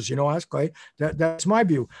bankers. That's great. That's my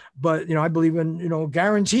view. But, I believe in,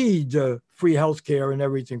 guaranteed free health care and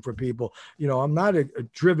everything for people. I'm not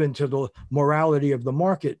driven to the morality of the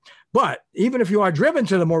market. But even if you are driven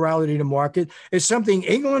to the morality of the market, it's something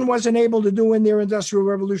England wasn't able to do in their industrial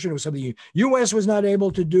revolution. It was something the U.S. was not able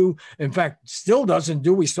to do. In fact, still doesn't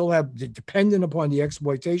do. We still have dependent upon the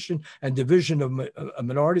exploitation and division of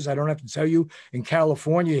minorities. I don't have to tell you, in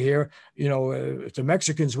California here, if the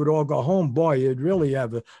Mexicans would all go home, boy, you'd really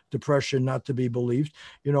have a depression not to be believed.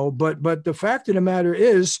 But the fact of the matter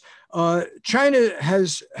is, China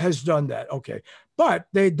has done that. Okay, but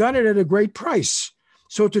they've done it at a great price.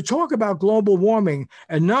 So to talk about global warming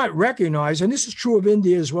and not recognize, and this is true of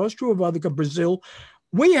India as well, it's true of other Brazil,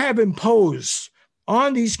 we have imposed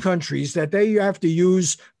on these countries that they have to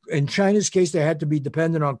use. In China's case, they had to be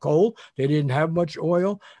dependent on coal. They didn't have much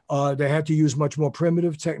oil. They had to use much more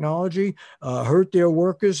primitive technology, hurt their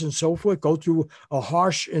workers and so forth, go through a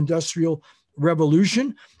harsh industrial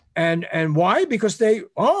revolution. And why? Because they're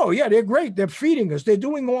great. They're feeding us. They're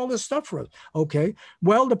doing all this stuff for us. Okay.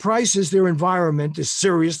 Well, the price is their environment is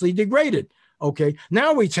seriously degraded. Okay.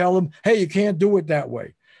 Now we tell them, hey, you can't do it that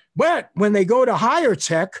way. But when they go to higher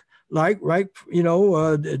tech, like,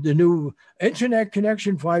 the new internet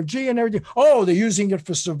connection, 5G and everything, they're using it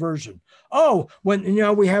for subversion. When,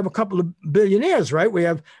 we have a couple of billionaires, right? We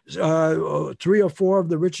have 3 or 4 of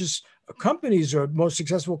the richest companies or most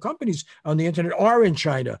successful companies on the internet are in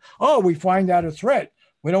China. We find that a threat.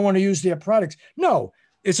 We don't want to use their products. No,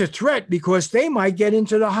 it's a threat because they might get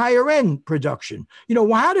into the higher end production.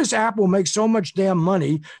 How does Apple make so much damn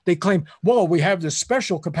money? They claim, we have this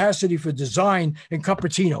special capacity for design in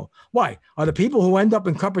Cupertino. Why? Are the people who end up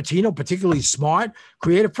in Cupertino particularly smart,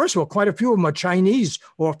 creative? First of all, quite a few of them are Chinese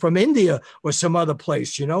or from India or some other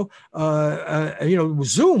place, Zoom,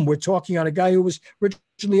 we're talking on a guy who was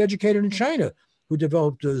originally educated in China, who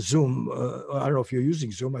developed Zoom. I don't know if you're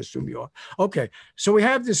using Zoom. I assume you are. Okay. So we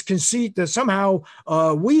have this conceit that somehow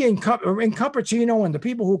we in Cupertino and the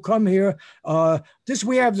people who come here,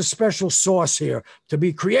 we have the special sauce here to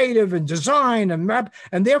be creative and design and map.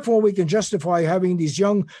 And therefore we can justify having these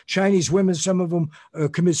young Chinese women, some of them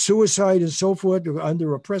commit suicide and so forth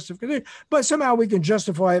under oppressive conditions. But somehow we can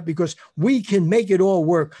justify it because we can make it all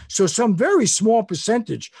work. So some very small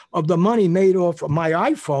percentage of the money made off of my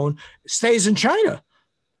iPhone stays in China.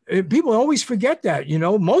 People always forget that,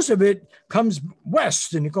 most of it comes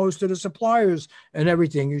west and it goes to the suppliers and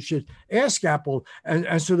everything. You should ask Apple.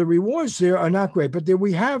 And so the rewards there are not great. But then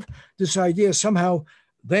we have this idea somehow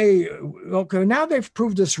now they've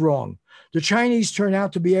proved us wrong. The Chinese turn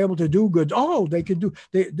out to be able to do good.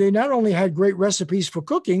 They not only had great recipes for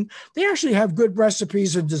cooking, they actually have good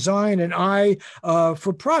recipes in design and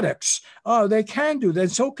for products. They can do that.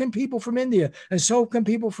 And so can people from India, and so can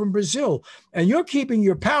people from Brazil. And you're keeping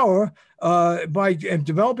your power by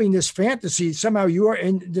developing this fantasy. Somehow you are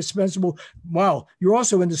indispensable. Well, you're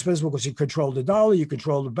also indispensable because you control the dollar, you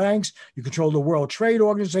control the banks, you control the World Trade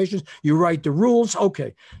Organizations, you write the rules.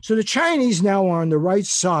 Okay. So the Chinese now are on the right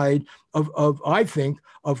side of I think,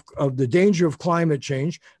 of the danger of climate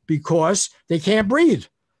change because they can't breathe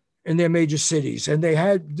in their major cities. And they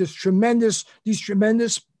had these tremendous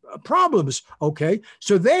problems. Okay.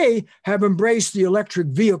 So they have embraced the electric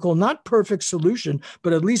vehicle, not perfect solution,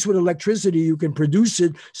 but at least with electricity, you can produce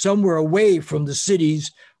it somewhere away from the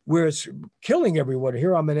cities where it's killing everyone.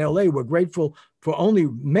 Here I'm in LA. We're grateful for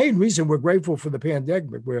main reason we're grateful for the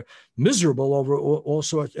pandemic. We're miserable over all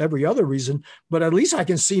sorts, every other reason, but at least I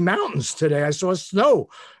can see mountains today. I saw snow.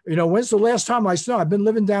 When's the last time I saw? I've been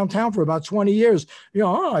living downtown for about 20 years.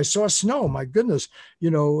 I saw snow. My goodness.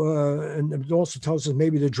 And it also tells us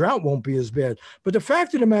maybe the drought won't be as bad. But the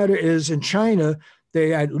fact of the matter is, in China,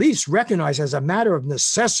 they at least recognize as a matter of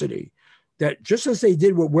necessity that just as they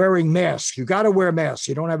did with wearing masks, you got to wear masks.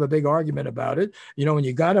 You don't have a big argument about it, and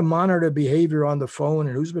you got to monitor behavior on the phone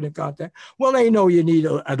and who's been in contact. Well, they know you need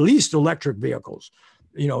at least electric vehicles.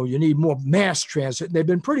 You need more mass transit. They've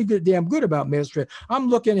been pretty damn good about mass transit. I'm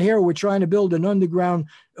looking here, we're trying to build an underground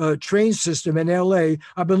train system in LA.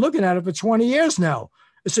 I've been looking at it for 20 years now.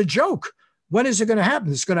 It's a joke. When is it going to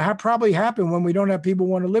happen? It's going to probably happen when we don't have people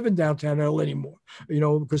want to live in downtown LA anymore,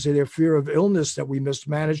 because of their fear of illness that we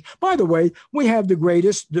mismanaged. By the way, we have the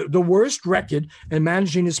worst record in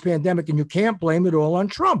managing this pandemic, and you can't blame it all on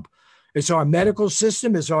Trump. It's our medical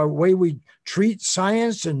system. It's our way we treat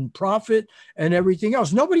science and profit and everything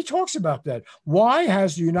else. Nobody talks about that. Why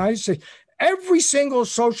has the United States, Every single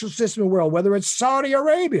social system in the world, whether it's Saudi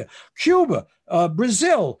Arabia, Cuba,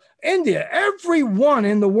 Brazil, India, everyone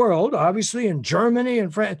in the world, obviously in Germany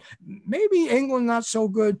and France, maybe England, not so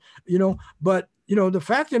good, but, the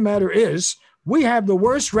fact of the matter is we have the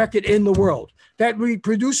worst record in the world that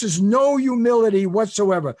produces no humility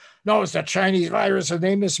whatsoever. No, it's the Chinese virus and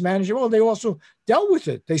they mismanaged it. Well, they also dealt with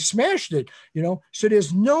it. They smashed it, So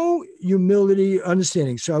there's no humility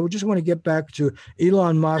understanding. So I just want to get back to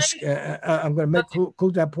Elon Musk. I'm going to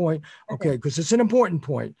conclude that point. Okay, because it's an important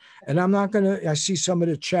point. And I'm not going to, I see some of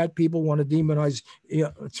the chat people want to demonize.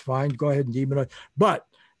 It's fine. Go ahead and demonize. But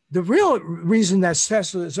the real reason that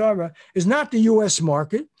Tesla is over is not the U.S.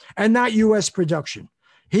 market and not U.S. production.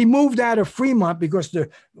 He moved out of Fremont because the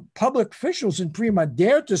public officials in Fremont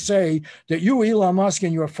dared to say that you, Elon Musk,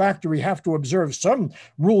 and your factory have to observe some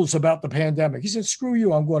rules about the pandemic. He said, screw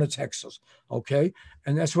you, I'm going to Texas. Okay.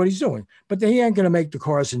 And that's what he's doing. But he ain't going to make the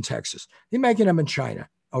cars in Texas. He's making them in China.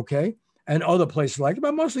 Okay. And other places like it,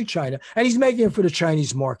 but mostly China. And he's making it for the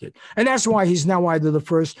Chinese market. And that's why he's now either the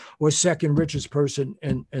first or second richest person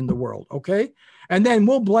in the world. Okay. And then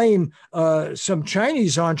we'll blame some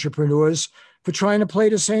Chinese entrepreneurs for trying to play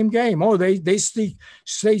the same game. Oh, they seek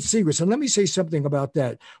state secrets. And let me say something about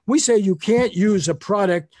that. We say you can't use a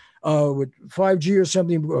product with 5G or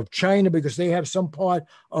something of China because they have some part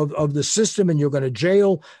of the system and you're going to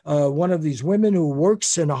jail one of these women who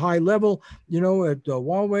works in a high level, at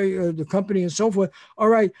Huawei, the company and so forth. All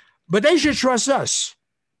right. But they should trust us.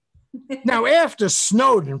 Now, after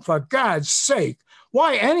Snowden, for God's sake,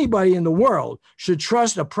 why anybody in the world should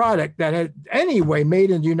trust a product that had anyway made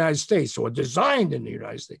in the United States or designed in the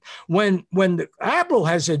United States when Apple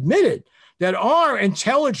has admitted that our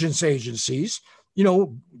intelligence agencies,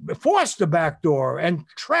 forced the back door and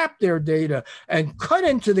trapped their data and cut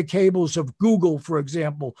into the cables of Google, for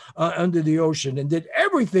example, under the ocean and did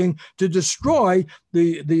everything to destroy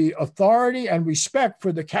the authority and respect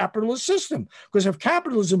for the capitalist system. Because if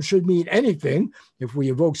capitalism should mean anything, if we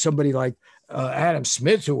evoke somebody like Adam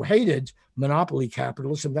Smith, who hated monopoly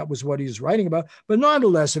capitalism, that was what he was writing about. But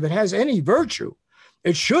nonetheless, if it has any virtue,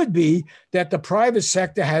 it should be that the private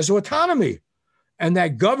sector has autonomy and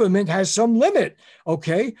that government has some limit.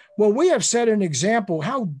 Okay. Well, we have set an example.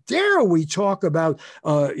 How dare we talk about,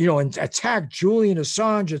 and attack Julian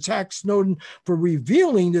Assange, attack Snowden for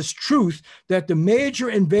revealing this truth that the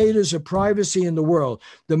major invaders of privacy in the world,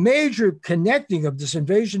 the major connecting of this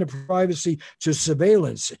invasion of privacy to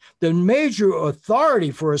surveillance, the major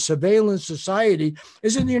authority for a surveillance society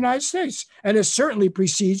is in the United States. And it certainly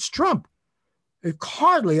precedes Trump. It's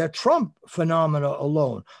hardly a Trump phenomena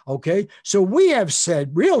alone, okay? So we have said,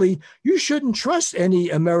 really, you shouldn't trust any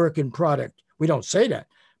American product. We don't say that.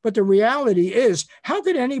 But the reality is, how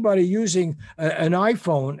could anybody using an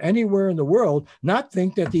iPhone anywhere in the world not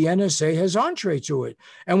think that the NSA has entree to it?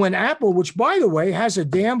 And when Apple, which, by the way, has a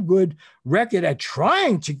damn good record at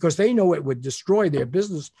trying to, because they know it would destroy their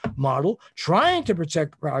business model, trying to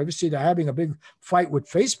protect privacy. They're having a big fight with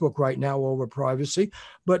Facebook right now over privacy.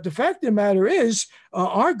 But the fact of the matter is,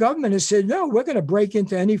 our government has said, no, we're going to break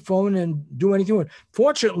into any phone and do anything.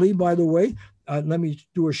 Fortunately, by the way, let me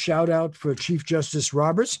do a shout out for Chief Justice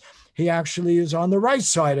Roberts. He actually is on the right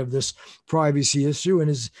side of this privacy issue, and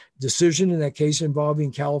his decision in that case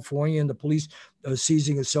involving California and the police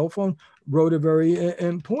seizing a cell phone wrote a very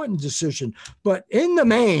important decision. But in the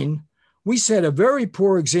main, we set a very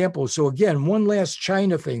poor example. So again, one last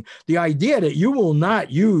China thing, the idea that you will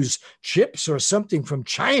not use chips or something from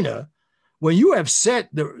China when you have set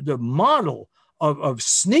the model of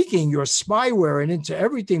sneaking your spyware and into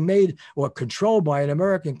everything made or controlled by an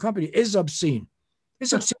American company is obscene.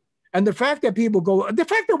 It's obscene. And the fact that the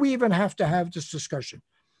fact that we even have to have this discussion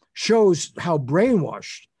shows how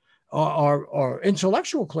brainwashed our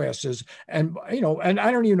intellectual classes. And, and I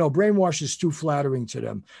don't even know, brainwash is too flattering to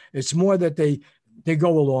them. It's more that they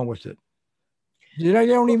go along with it. They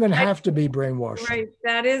don't even have to be brainwashed. Right.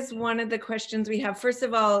 That is one of the questions we have. First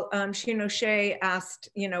of all, Scheer asked,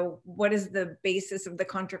 what is the basis of the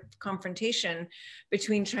confrontation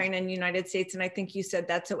between China and the United States? And I think you said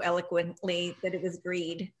that so eloquently, that it was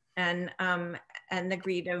greed and the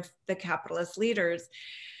greed of the capitalist leaders.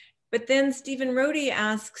 But then Stephen Rohde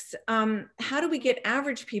asks, how do we get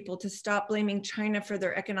average people to stop blaming China for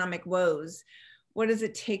their economic woes? What does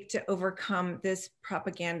it take to overcome this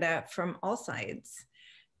propaganda from all sides?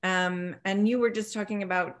 And you were just talking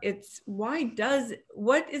about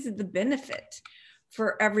what is the benefit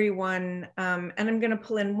for everyone? And I'm going to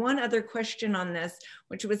pull in one other question on this,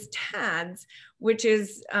 which was Tad's, which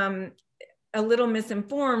is a little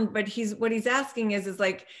misinformed, but what he's asking is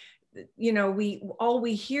like, you know,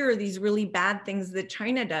 we hear these really bad things that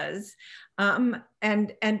China does,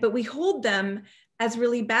 but we hold them as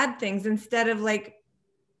really bad things instead of like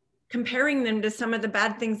comparing them to some of the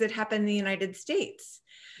bad things that happen in the United States.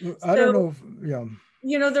 I don't know. Yeah.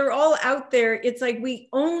 You know, they're all out there. It's like we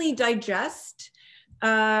only digest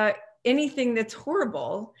anything that's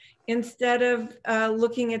horrible instead of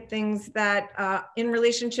looking at things that in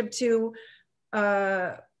relationship to,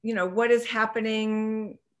 you know, what is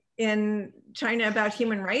happening in China about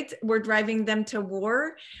human rights. We're driving them to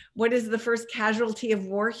war. What is the first casualty of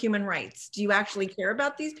war? Human rights. Do you actually care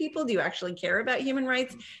about these people? Do you actually care about human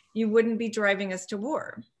rights? You wouldn't be driving us to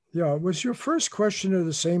war. Yeah. Was your first questioner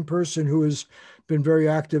the same person who has been very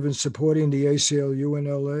active in supporting the ACLU in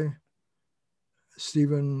LA?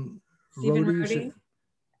 Stephen Rhodey?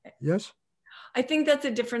 Yes? I think that's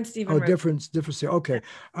a different Stephen Rhodey. Different. Okay.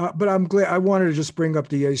 But I'm glad, I wanted to just bring up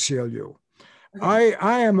the ACLU. Okay.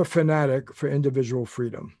 I am a fanatic for individual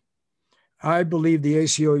freedom. I believe the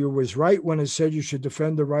ACLU was right when it said you should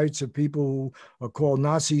defend the rights of people who are called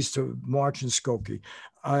Nazis to march in Skokie.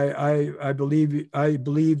 I believe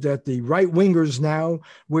that the right wingers now,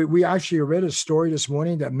 we actually read a story this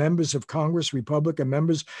morning that members of Congress, Republican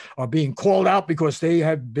members, are being called out because they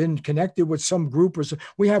have been connected with some group or so.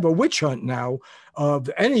 We have a witch hunt now of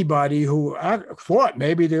anybody who thought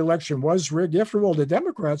maybe the election was rigged. After all, the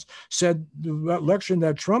Democrats said the election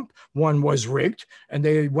that Trump won was rigged, and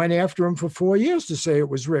they went after him for 4 years to say it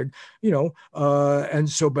was rigged. You know,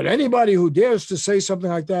 but anybody who dares to say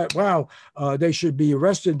something like that, wow, they should be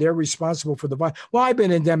arrested. They're responsible for the violence. Well, I've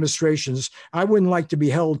been in demonstrations. I wouldn't like to be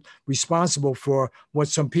held responsible for what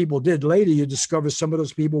some people did. Later, you discover some of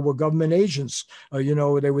those people were government agents. You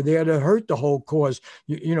know, they were there to hurt the whole cause.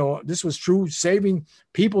 You know, this was true saving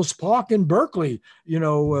People's Park in Berkeley. You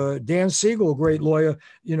know, Dan Siegel, a great lawyer,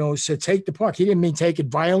 you know, said take the park. He didn't mean take it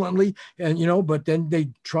violently, and you know, but then they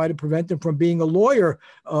try to prevent him from being a lawyer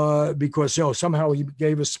because you know somehow he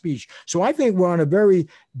gave a speech. So I think we're on a very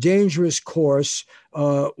dangerous course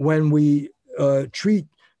when we treat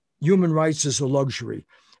human rights as a luxury.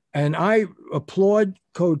 And I applaud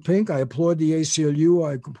CODEPINK. I applaud the ACLU.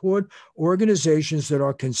 I applaud organizations that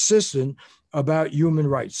are consistent about human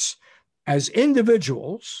rights. As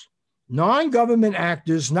individuals, non-government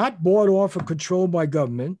actors, not bought off or controlled by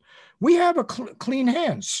government, we have a clean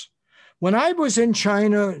hands. When I was in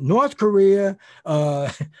China, North Korea,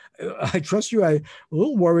 I trust you, I was a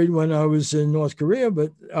little worried when I was in North Korea,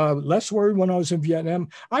 but less worried when I was in Vietnam.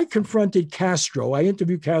 I confronted Castro. I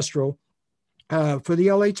interviewed Castro for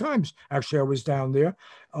the LA Times. Actually, I was down there.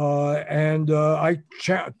 I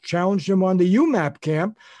challenged him on the UMAP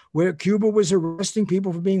camp, where Cuba was arresting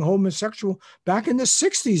people for being homosexual back in the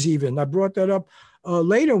 60s even. I brought that up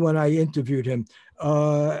later when I interviewed him.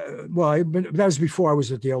 That was before I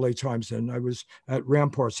was at the LA Times then. I was at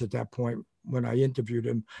Ramparts at that point when I interviewed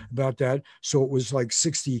him about that. So it was like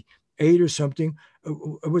 68 or something.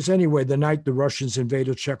 It was anyway the night the Russians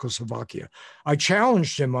invaded Czechoslovakia. I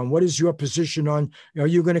challenged him on what is your position on, are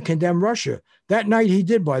you going to condemn Russia? That night he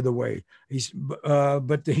did, by the way.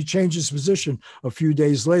 But he changed his position a few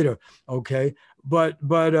days later. Okay. But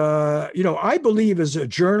you know, I believe as a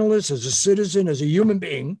journalist, as a citizen, as a human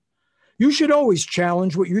being, you should always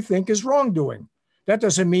challenge what you think is wrongdoing. That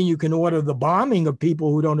doesn't mean you can order the bombing of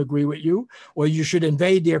people who don't agree with you, or you should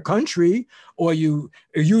invade their country, or you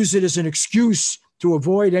use it as an excuse to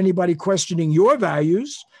avoid anybody questioning your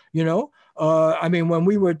values. You know, I mean, when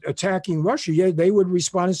we were attacking Russia, yeah, they would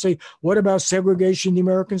respond and say, what about segregation in the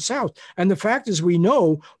American South? And the fact is, we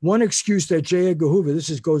know one excuse that J. Edgar Hoover,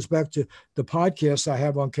 goes back to the podcast I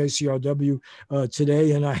have on KCRW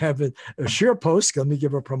today, and I have a Scheer post. Let me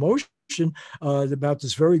give a promotion about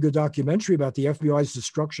this very good documentary about the FBI's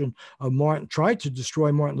destruction of tried to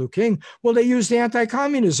destroy Martin Luther King. Well, they used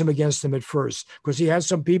anti-communism against him at first because he had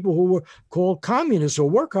some people who were called communists or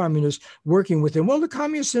were communists working with him. Well, the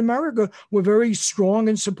communists in America were very strong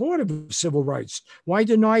and supportive of civil rights. Why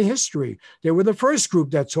deny history? They were the first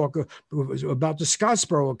group that talked about the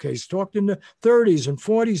Scottsboro case, talked in the 30s and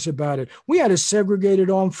 40s about it. We had a segregated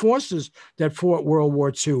armed forces that fought World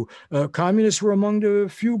War II. Communists were among the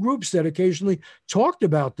few groups that occasionally talked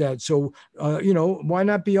about that. So, you know, why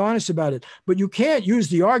not be honest about it? But you can't use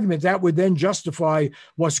the argument that would then justify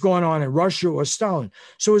what's going on in Russia or Stalin.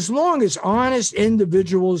 So as long as honest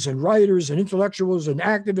individuals and writers and intellectuals and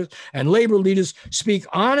activists and labor leaders speak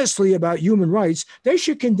honestly about human rights, they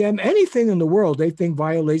should condemn anything in the world they think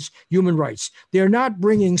violates human rights. They're not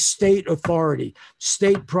bringing state authority,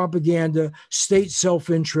 state propaganda, state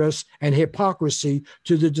self-interest, and hypocrisy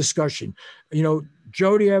to the discussion. You know,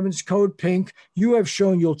 Jody Evans, Code Pink, you have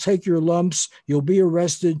shown you'll take your lumps, you'll be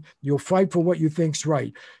arrested, you'll fight for what you think's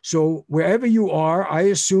right. So wherever you are, I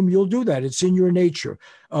assume you'll do that. It's in your nature,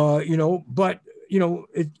 but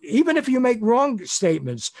even if you make wrong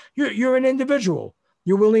statements, you're an individual.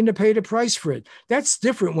 You're willing to pay the price for it. That's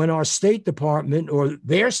different when our State Department or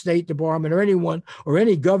their State Department or anyone or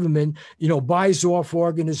any government, buys off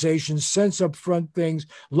organizations, sends up front things,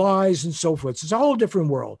 lies and so forth. It's a whole different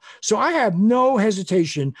world. So I have no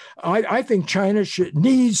hesitation. I think China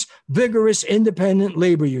needs vigorous, independent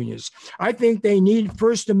labor unions. I think they need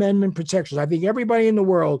First Amendment protections. I think everybody in the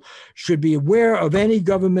world should be aware of any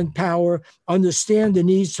government power, understand the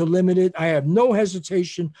needs to limit it. I have no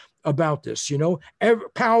hesitation about this.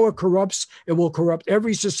 Power corrupts. It will corrupt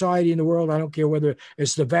every society in the world. I don't care whether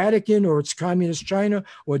it's the Vatican or it's communist China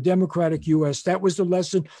or democratic US. That was the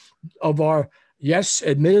lesson of our, yes,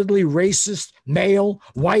 admittedly racist, male,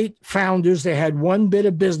 white founders. They had one bit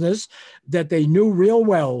of business that they knew real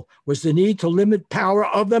well, was the need to limit power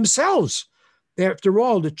of themselves. After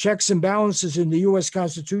all, the checks and balances in the US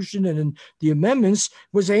Constitution and in the amendments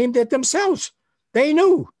was aimed at themselves. They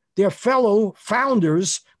knew their fellow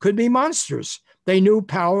founders could be monsters. They knew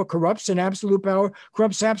power corrupts and absolute power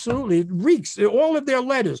corrupts absolutely. It reeks. All of their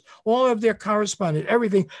letters, all of their correspondence,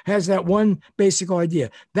 everything has that one basic idea.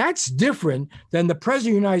 That's different than the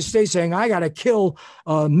president of the United States saying, I got to kill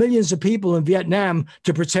millions of people in Vietnam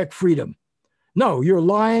to protect freedom. No, you're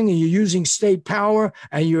lying and you're using state power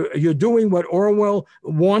and you're doing what Orwell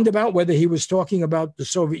warned about, whether he was talking about the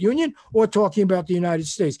Soviet Union or talking about the United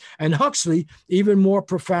States. And Huxley, even more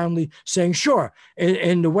profoundly, saying, sure,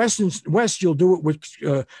 in the West, you'll do it with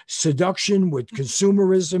seduction, with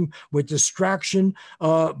consumerism, with distraction,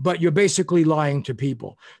 but you're basically lying to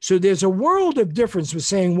people. So there's a world of difference with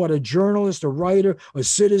saying what a journalist, a writer, a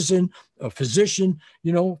citizen, a physician,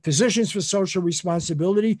 Physicians for Social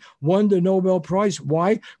Responsibility won the Nobel Prize.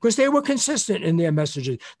 Why? Because they were consistent in their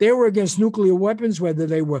messages. They were against nuclear weapons, whether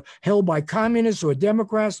they were held by communists or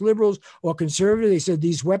Democrats, liberals or conservatives. They said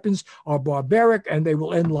these weapons are barbaric and they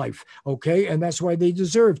will end life. Okay. And that's why they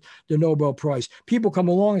deserved the Nobel Prize. People come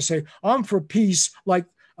along and say, I'm for peace, like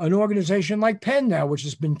an organization like Penn now, which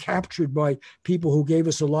has been captured by people who gave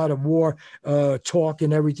us a lot of war talk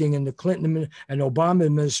and everything in the Clinton and Obama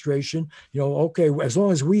administration. Okay, as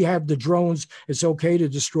long as we have the drones, it's okay to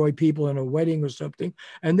destroy people in a wedding or something.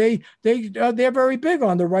 And they're very big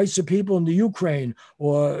on the rights of people in the Ukraine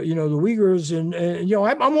or the Uyghurs, and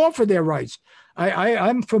I'm all for their rights.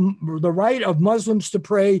 I'm from the right of Muslims to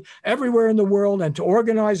pray everywhere in the world and to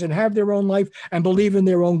organize and have their own life and believe in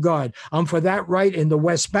their own God. I'm for that right in the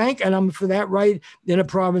West Bank, and I'm for that right in a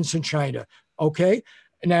province in China. Okay?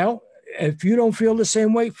 Now, if you don't feel the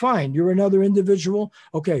same way, fine. You're another individual.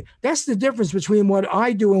 Okay. That's the difference between what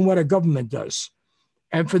I do and what a government does.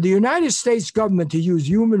 And for the United States government to use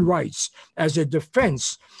human rights as a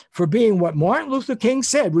defense for being what Martin Luther King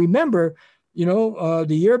said, remember, the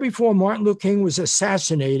year before Martin Luther King was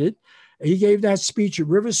assassinated, he gave that speech at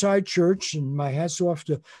Riverside Church, and my hat's off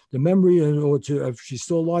to the memory, or to, if she's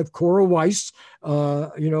still alive, Cora Weiss,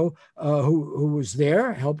 who was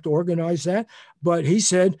there, helped organize that. But he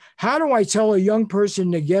said, how do I tell a young person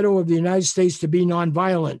in the ghetto of the United States to be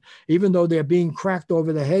nonviolent, even though they're being cracked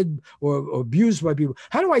over the head or abused by people?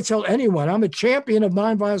 How do I tell anyone? I'm a champion of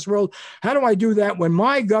nonviolence world. How do I do that when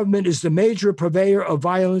my government is the major purveyor of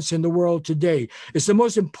violence in the world today? It's the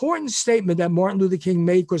most important statement that Martin Luther King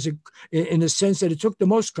made, because in the sense that it took the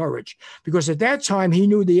most courage, because at that time he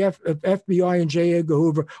knew the FBI and J. Edgar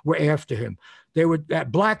Hoover were after him. They were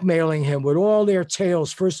blackmailing him with all their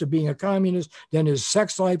tales, first of being a communist, then his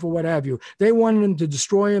sex life or what have you. They wanted him to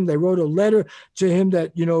destroy him. They wrote a letter to him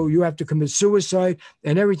that, you have to commit suicide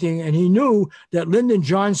and everything. And he knew that Lyndon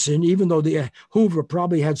Johnson, even though the Hoover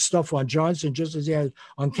probably had stuff on Johnson, just as he had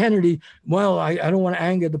on Kennedy, well, I don't want to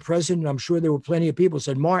anger the president. I'm sure there were plenty of people who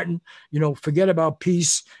said, Martin, forget about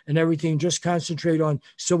peace and everything. Just concentrate on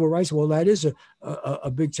civil rights. Well, that is a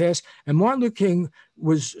big task. And Martin Luther King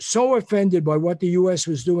was so offended by what the U.S.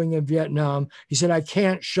 was doing in Vietnam. He said, I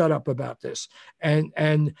can't shut up about this. And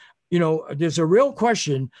there's a real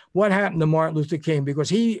question, what happened to Martin Luther King? Because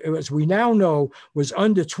he, as we now know, was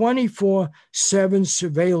under 24/7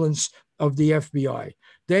 surveillance of the FBI.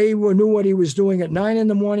 They knew what he was doing at 9 a.m.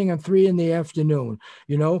 and 3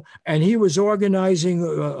 p.m, and he was organizing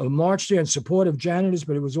a march there in support of janitors,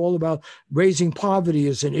 but it was all about raising poverty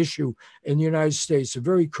as an issue in the United States. A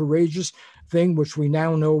very courageous thing, which we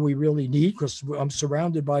now know we really need, because I'm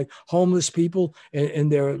surrounded by homeless people in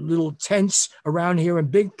their little tents around here in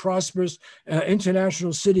big, prosperous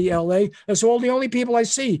international city, LA. That's all the only people I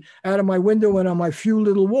see out of my window and on my few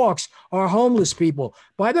little walks are homeless people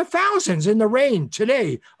by the thousands in the rain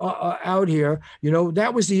today out here.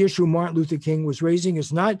 That was the issue Martin Luther King was raising.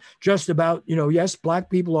 It's not just about, yes, Black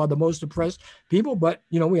people are the most oppressed people, but,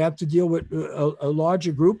 we have to deal with a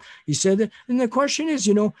larger group. He said that. And the question is,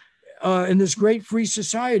 in this great free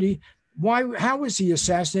society, how was he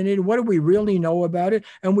assassinated? What do we really know about it?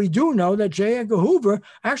 And we do know that J. Edgar Hoover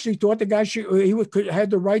actually thought the guy had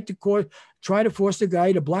the right to try to force the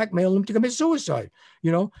guy to blackmail him to commit suicide.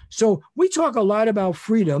 So we talk a lot about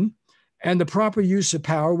freedom and the proper use of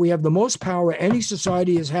power. We have the most power any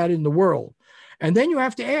society has had in the world. And then you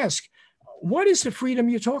have to ask, what is the freedom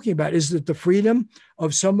you're talking about? Is it the freedom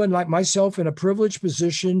of someone like myself in a privileged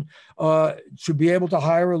position to be able to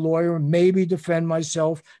hire a lawyer, maybe defend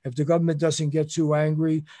myself if the government doesn't get too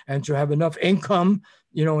angry, and to have enough income,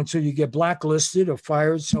 until you get blacklisted or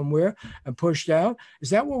fired somewhere and pushed out? Is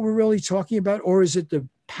that what we're really talking about? Or is it the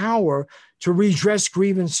power to redress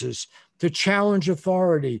grievances, to challenge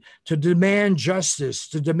authority, to demand justice,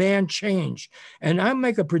 to demand change? And I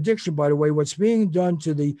make a prediction, by the way, what's being done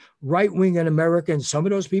to the right wing in America, and some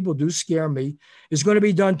of those people do scare me, is going to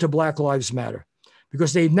be done to Black Lives Matter,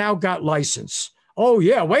 because they've now got license. Oh,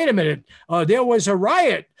 yeah, wait a minute. There was a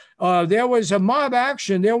riot. There was a mob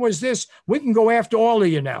action. There was this. We can go after all of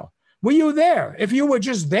you now. Were you there? If you were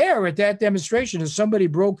just there at that demonstration and somebody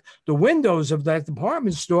broke the windows of that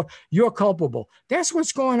department store, you're culpable. That's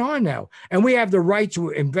what's going on now. And we have the right to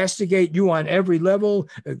investigate you on every level,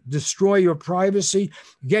 destroy your privacy,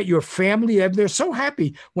 get your family. They're so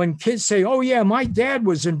happy when kids say, oh, yeah, my dad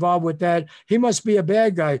was involved with that. He must be a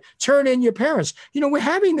bad guy. Turn in your parents. We're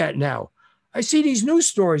having that now. I see these news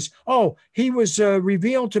stories. Oh, he was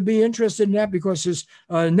revealed to be interested in that because his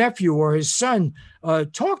nephew or his son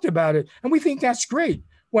talked about it. And we think that's great.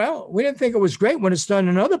 Well, we didn't think it was great when it's done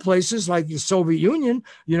in other places like the Soviet Union,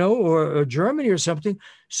 or Germany or something.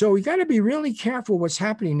 So we got to be really careful what's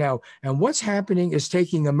happening now. And what's happening is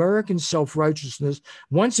taking American self-righteousness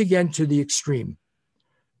once again to the extreme.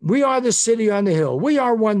 We are the city on the hill. We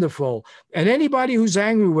are wonderful. And anybody who's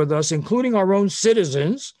angry with us, including our own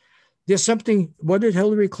citizens, there's something, what did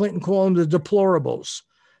Hillary Clinton call them? The deplorables.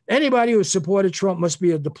 Anybody who supported Trump must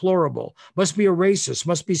be a deplorable, must be a racist,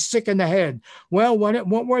 must be sick in the head. Well,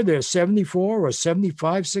 what were there, 74 or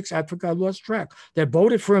 75, 6? I forgot, I lost track. That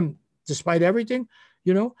voted for him despite everything.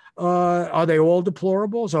 Are they all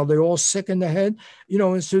deplorables? Are they all sick in the head?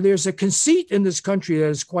 And so there's a conceit in this country that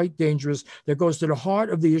is quite dangerous, that goes to the heart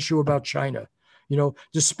of the issue about China.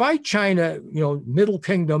 Despite China, Middle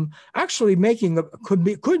Kingdom actually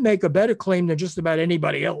could make a better claim than just about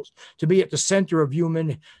anybody else to be at the center of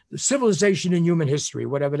human civilization and human history,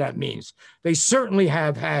 whatever that means. They certainly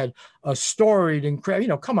have had a storied and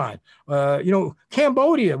come on,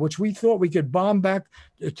 Cambodia, which we thought we could bomb back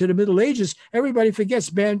to the Middle Ages. Everybody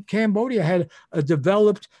forgets, man, Cambodia had a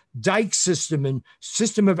developed dike system and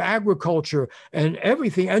system of agriculture and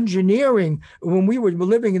everything, engineering, when we were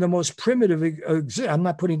living in the most primitive, I'm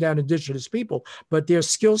not putting down indigenous people, but their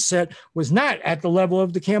skill set was not at the level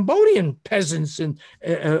of the Cambodian peasants in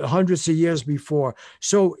hundreds of years before.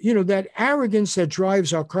 So, that arrogance that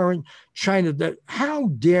drives our current China, that how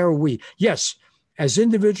dare we? Yes, as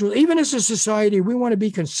individuals, even as a society, we want to be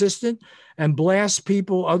consistent and blast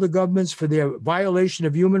people, other governments, for their violation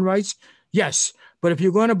of human rights. Yes. But if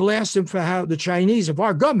you're going to blast them for how the Chinese, if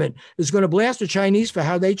our government is going to blast the Chinese for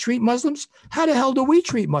how they treat Muslims, how the hell do we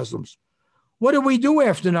treat Muslims? What did we do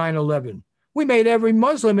after 9/11? We made every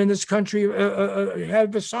Muslim in this country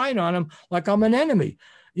have a sign on him like I'm an enemy.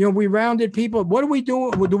 We rounded people. What do we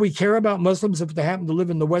do? Do we care about Muslims if they happen to live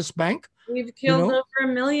in the West Bank? We've killed over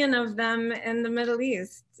 1 million of them in the Middle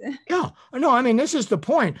East. Yeah. No, I mean, this is the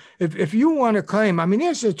point. If you want to claim, I mean,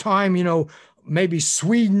 there's a time, maybe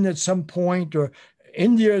Sweden at some point or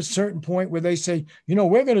India at a certain point where they say,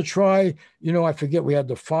 we're going to try, I forget, we had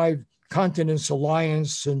the 5 Continents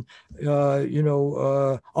Alliance and,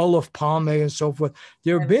 Olof Palme and so forth.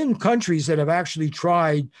 There have been countries that have actually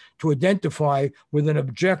tried to identify with an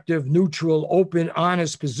objective, neutral, open,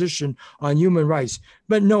 honest position on human rights,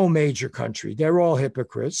 but no major country. They're all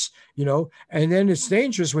hypocrites, and then it's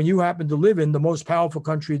dangerous when you happen to live in the most powerful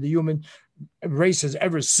country the human race has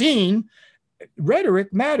ever seen.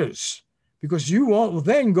 Rhetoric matters, because you will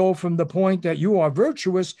then go from the point that you are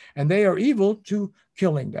virtuous and they are evil to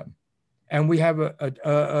killing them. And we have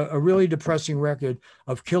a really depressing record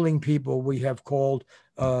of killing people we have called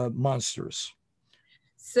monsters.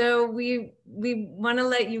 So we want to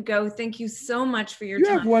let you go. Thank you so much for your You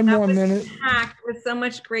time. have one That more was minute. packed with so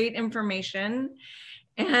much great information.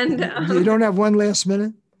 And You don't have one last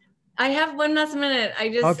minute? I have one last minute. I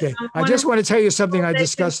just Okay. I just want to tell you something I they can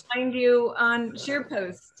discussed. find you on Scheer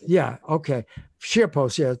Post. Yeah. Okay. Scheer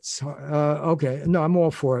Post. Yeah. It's okay. No, I'm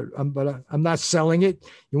all for it. But I'm not selling it.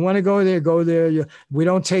 You want to go there, go there. We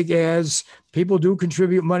don't take ads. People do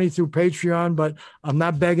contribute money through Patreon, but I'm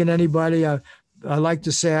not begging anybody. I like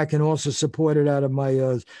to say I can also support it out of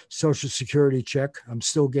my Social Security check. I'm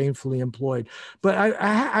still gainfully employed. But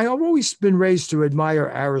I've always been raised to admire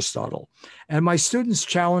Aristotle. And my students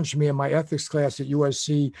challenged me in my ethics class at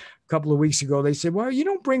USC a couple of weeks ago. They said, well, you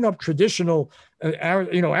don't bring up traditional,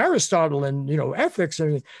 Aristotle and, ethics.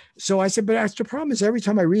 And so I said, but that's the problem is every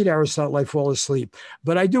time I read Aristotle, I fall asleep.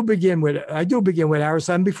 But I do begin with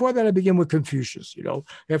Aristotle. And before that, I begin with Confucius.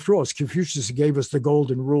 After all, it's Confucius who gave us the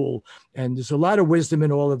golden rule. And there's a lot of wisdom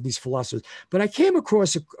in all of these philosophers. But I came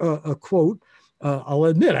across a quote. I'll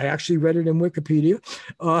admit, I actually read it in Wikipedia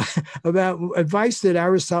about advice that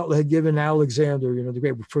Aristotle had given Alexander, the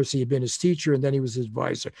great. First, he had been his teacher, and then he was his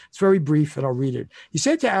advisor. It's very brief, and I'll read it. He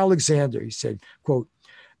said to Alexander, he said, quote,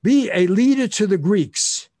 "Be a leader to the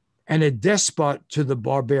Greeks and a despot to the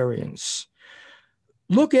barbarians.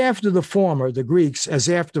 Look after the former, the Greeks, as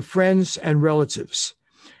after friends and relatives,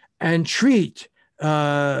 and treat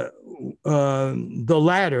the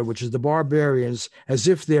latter, which is the barbarians, as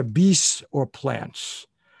if they're beasts or plants."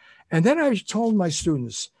 And then I told my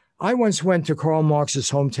students, I once went to Karl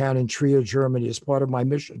Marx's hometown in Trier, Germany, as part of my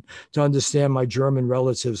mission to understand my German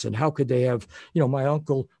relatives and how could they have, my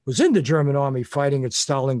uncle was in the German army fighting at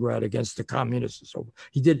Stalingrad against the communists. So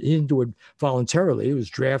he didn't do it voluntarily. He was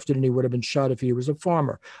drafted and he would have been shot if he was a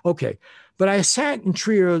farmer. Okay. But I sat in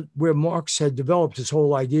Trier where Marx had developed his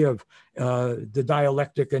whole idea of the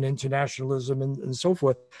dialectic and internationalism and so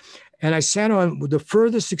forth. And I sat on the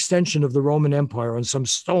furthest extension of the Roman Empire on some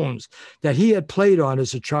stones that he had played on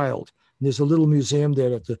as a child. And there's a little museum there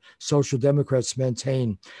that the Social Democrats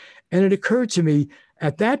maintain. And it occurred to me,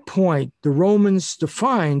 at that point, the Romans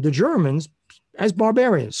defined the Germans as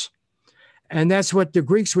barbarians. And that's what the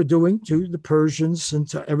Greeks were doing to the Persians and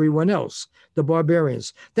to everyone else, the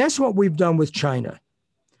barbarians. That's what we've done with China.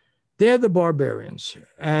 They're the barbarians.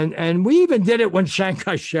 And we even did it when Chiang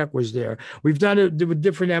Kai-shek was there. We've done it with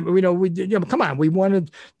different, come on, we wanted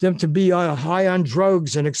them to be high on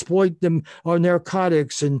drugs and exploit them on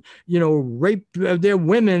narcotics and, rape their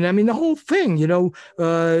women. I mean, the whole thing,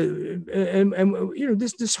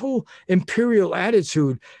 this whole imperial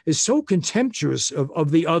attitude is so contemptuous of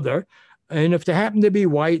the other. And if they happen to be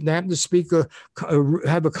white and they happen to speak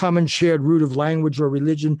have a common shared root of language or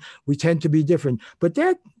religion, we tend to be different. But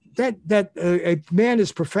that a man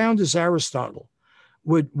as profound as Aristotle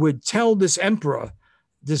would tell this emperor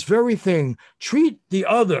this very thing: treat the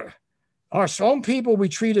other, our own people, we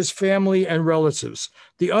treat as family and relatives.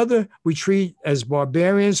 The other we treat as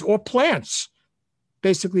barbarians or plants,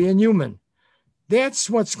 basically inhuman. That's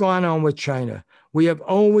what's gone on with China. We have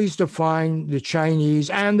always defined the Chinese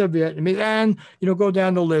and the Vietnamese and, go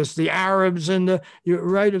down the list, the Arabs and the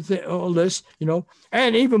list,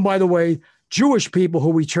 and even, by the way, Jewish people who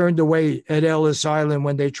we turned away at Ellis Island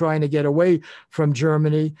when they're trying to get away from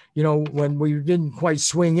Germany, when we didn't quite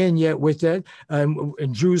swing in yet with that,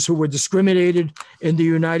 and Jews who were discriminated in the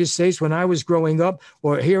United States. When I was growing up,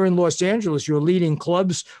 or here in Los Angeles, your leading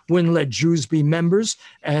clubs wouldn't let Jews be members.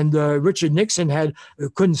 And Richard Nixon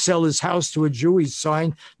couldn't sell his house to a Jew. He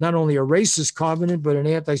signed not only a racist covenant, but an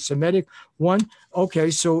anti-Semitic one.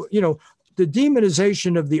 Okay, so, the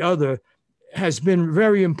demonization of the other has been a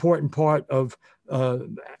very important part of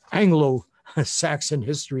Anglo-Saxon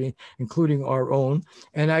history, including our own.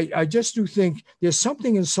 And I just do think there's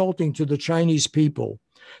something insulting to the Chinese people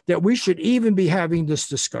that we should even be having this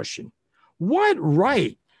discussion. What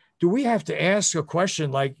right do we have to ask a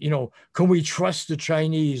question like, can we trust the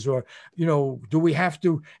Chinese? Or, do we have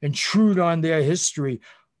to intrude on their history?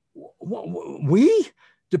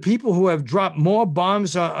 The people who have dropped more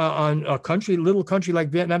bombs on a little country like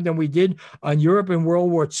Vietnam than we did on Europe in World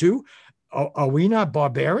War II, are we not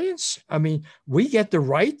barbarians? I mean, we get the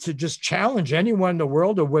right to just challenge anyone in the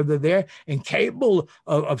world, or whether they're incapable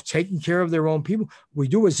of taking care of their own people. We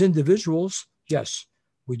do as individuals, yes.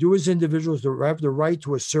 We do as individuals have the right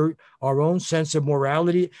to assert our own sense of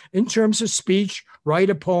morality in terms of speech, write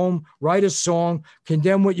a poem, write a song,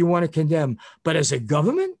 condemn what you want to condemn. But as a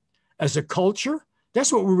government, as a culture,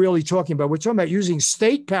 that's what we're really talking about. We're talking about using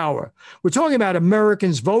state power. We're talking about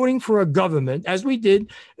Americans voting for a government, as we did,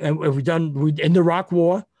 and we've done in the Iraq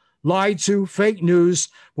War, lied to, fake news.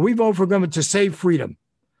 We vote for government to save freedom.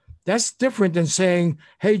 That's different than saying,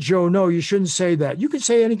 hey, Joe, no, you shouldn't say that. You can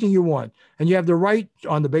say anything you want. And you have the right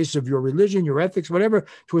on the basis of your religion, your ethics, whatever,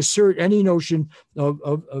 to assert any notion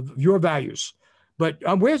of your values. But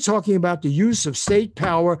we're talking about the use of state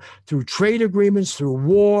power through trade agreements, through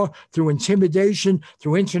war, through intimidation,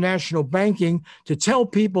 through international banking to tell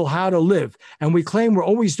people how to live. And we claim we're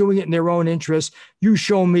always doing it in their own interest. You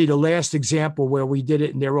show me the last example where we did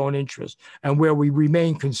it in their own interest and where we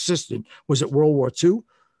remained consistent. Was it World War II?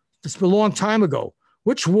 It's a long time ago.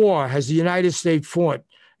 Which war has the United States fought?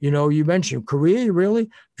 You know, you mentioned Korea,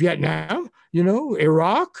 really? Vietnam, you know,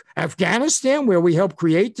 Iraq, Afghanistan, where we helped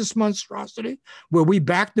create this monstrosity, where we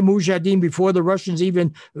backed the Mujahideen before the Russians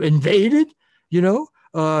even invaded, you know,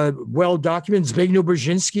 well documented. Zbigniew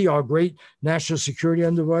Brzezinski, our great national security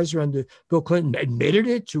advisor under Bill Clinton, admitted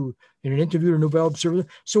it in an interview to Nouvelle Observer.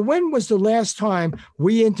 So when was the last time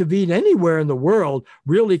we intervened anywhere in the world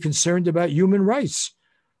really concerned about human rights?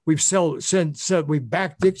 We've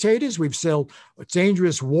backed dictators. We've sold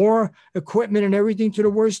dangerous war equipment and everything to the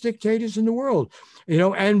worst dictators in the world. You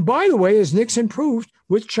know, and by the way, as Nixon proved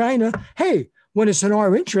with China, hey, when it's in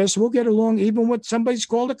our interest, we'll get along even with somebody's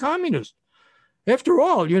called a communist. After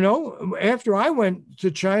all, you know, after I went to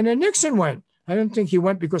China, Nixon went. I don't think he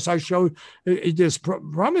went because I showed this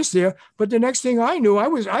promise there. But the next thing I knew,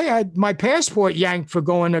 I had my passport yanked for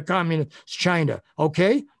going to communist China.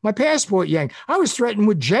 Okay, my passport yanked. I was threatened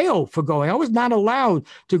with jail for going. I was not allowed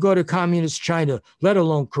to go to communist China, let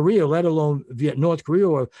alone Korea, let alone North Korea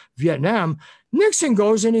or Vietnam. Nixon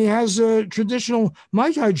goes and he has a traditional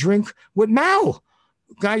Mai Tai drink with Mao.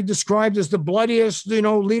 Guy described as the bloodiest, you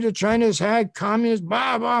know, leader China's had, communist,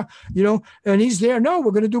 blah, blah, you know, and he's there. No,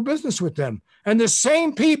 we're going to do business with them. And the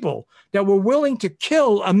same people that were willing to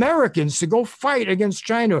kill Americans to go fight against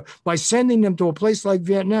China by sending them to a place like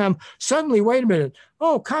Vietnam, suddenly, wait a minute,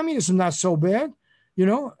 oh, communism not so bad, you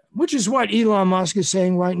know, which is what Elon Musk is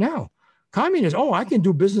saying right now. Communism, oh, I can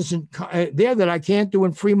do business there that I can't do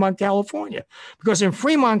in Fremont, California. Because in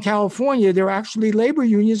Fremont, California, there are actually labor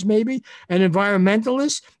unions maybe, and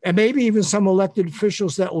environmentalists, and maybe even some elected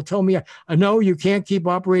officials that will tell me, no, you can't keep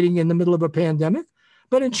operating in the middle of a pandemic.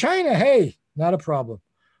 But in China, hey, not a problem.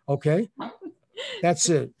 Okay, that's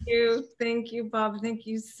it. Thank you, Bob. Thank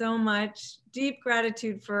you so much. Deep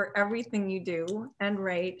gratitude for everything you do and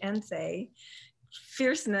write and say.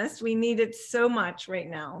 Fierceness, we need it so much right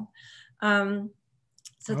now.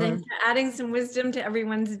 So thanks for adding some wisdom to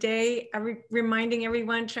everyone's day, reminding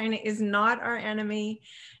everyone China is not our enemy,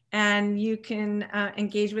 and you can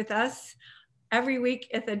engage with us every week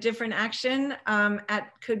at a different action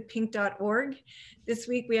at codepink.org. This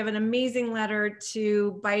week we have an amazing letter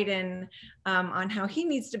to Biden on how he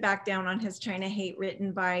needs to back down on his China hate,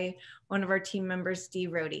 written by one of our team members, Steve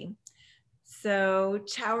Rohde. So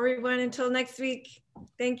ciao everyone, until next week.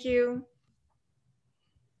 Thank you.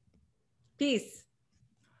 Peace.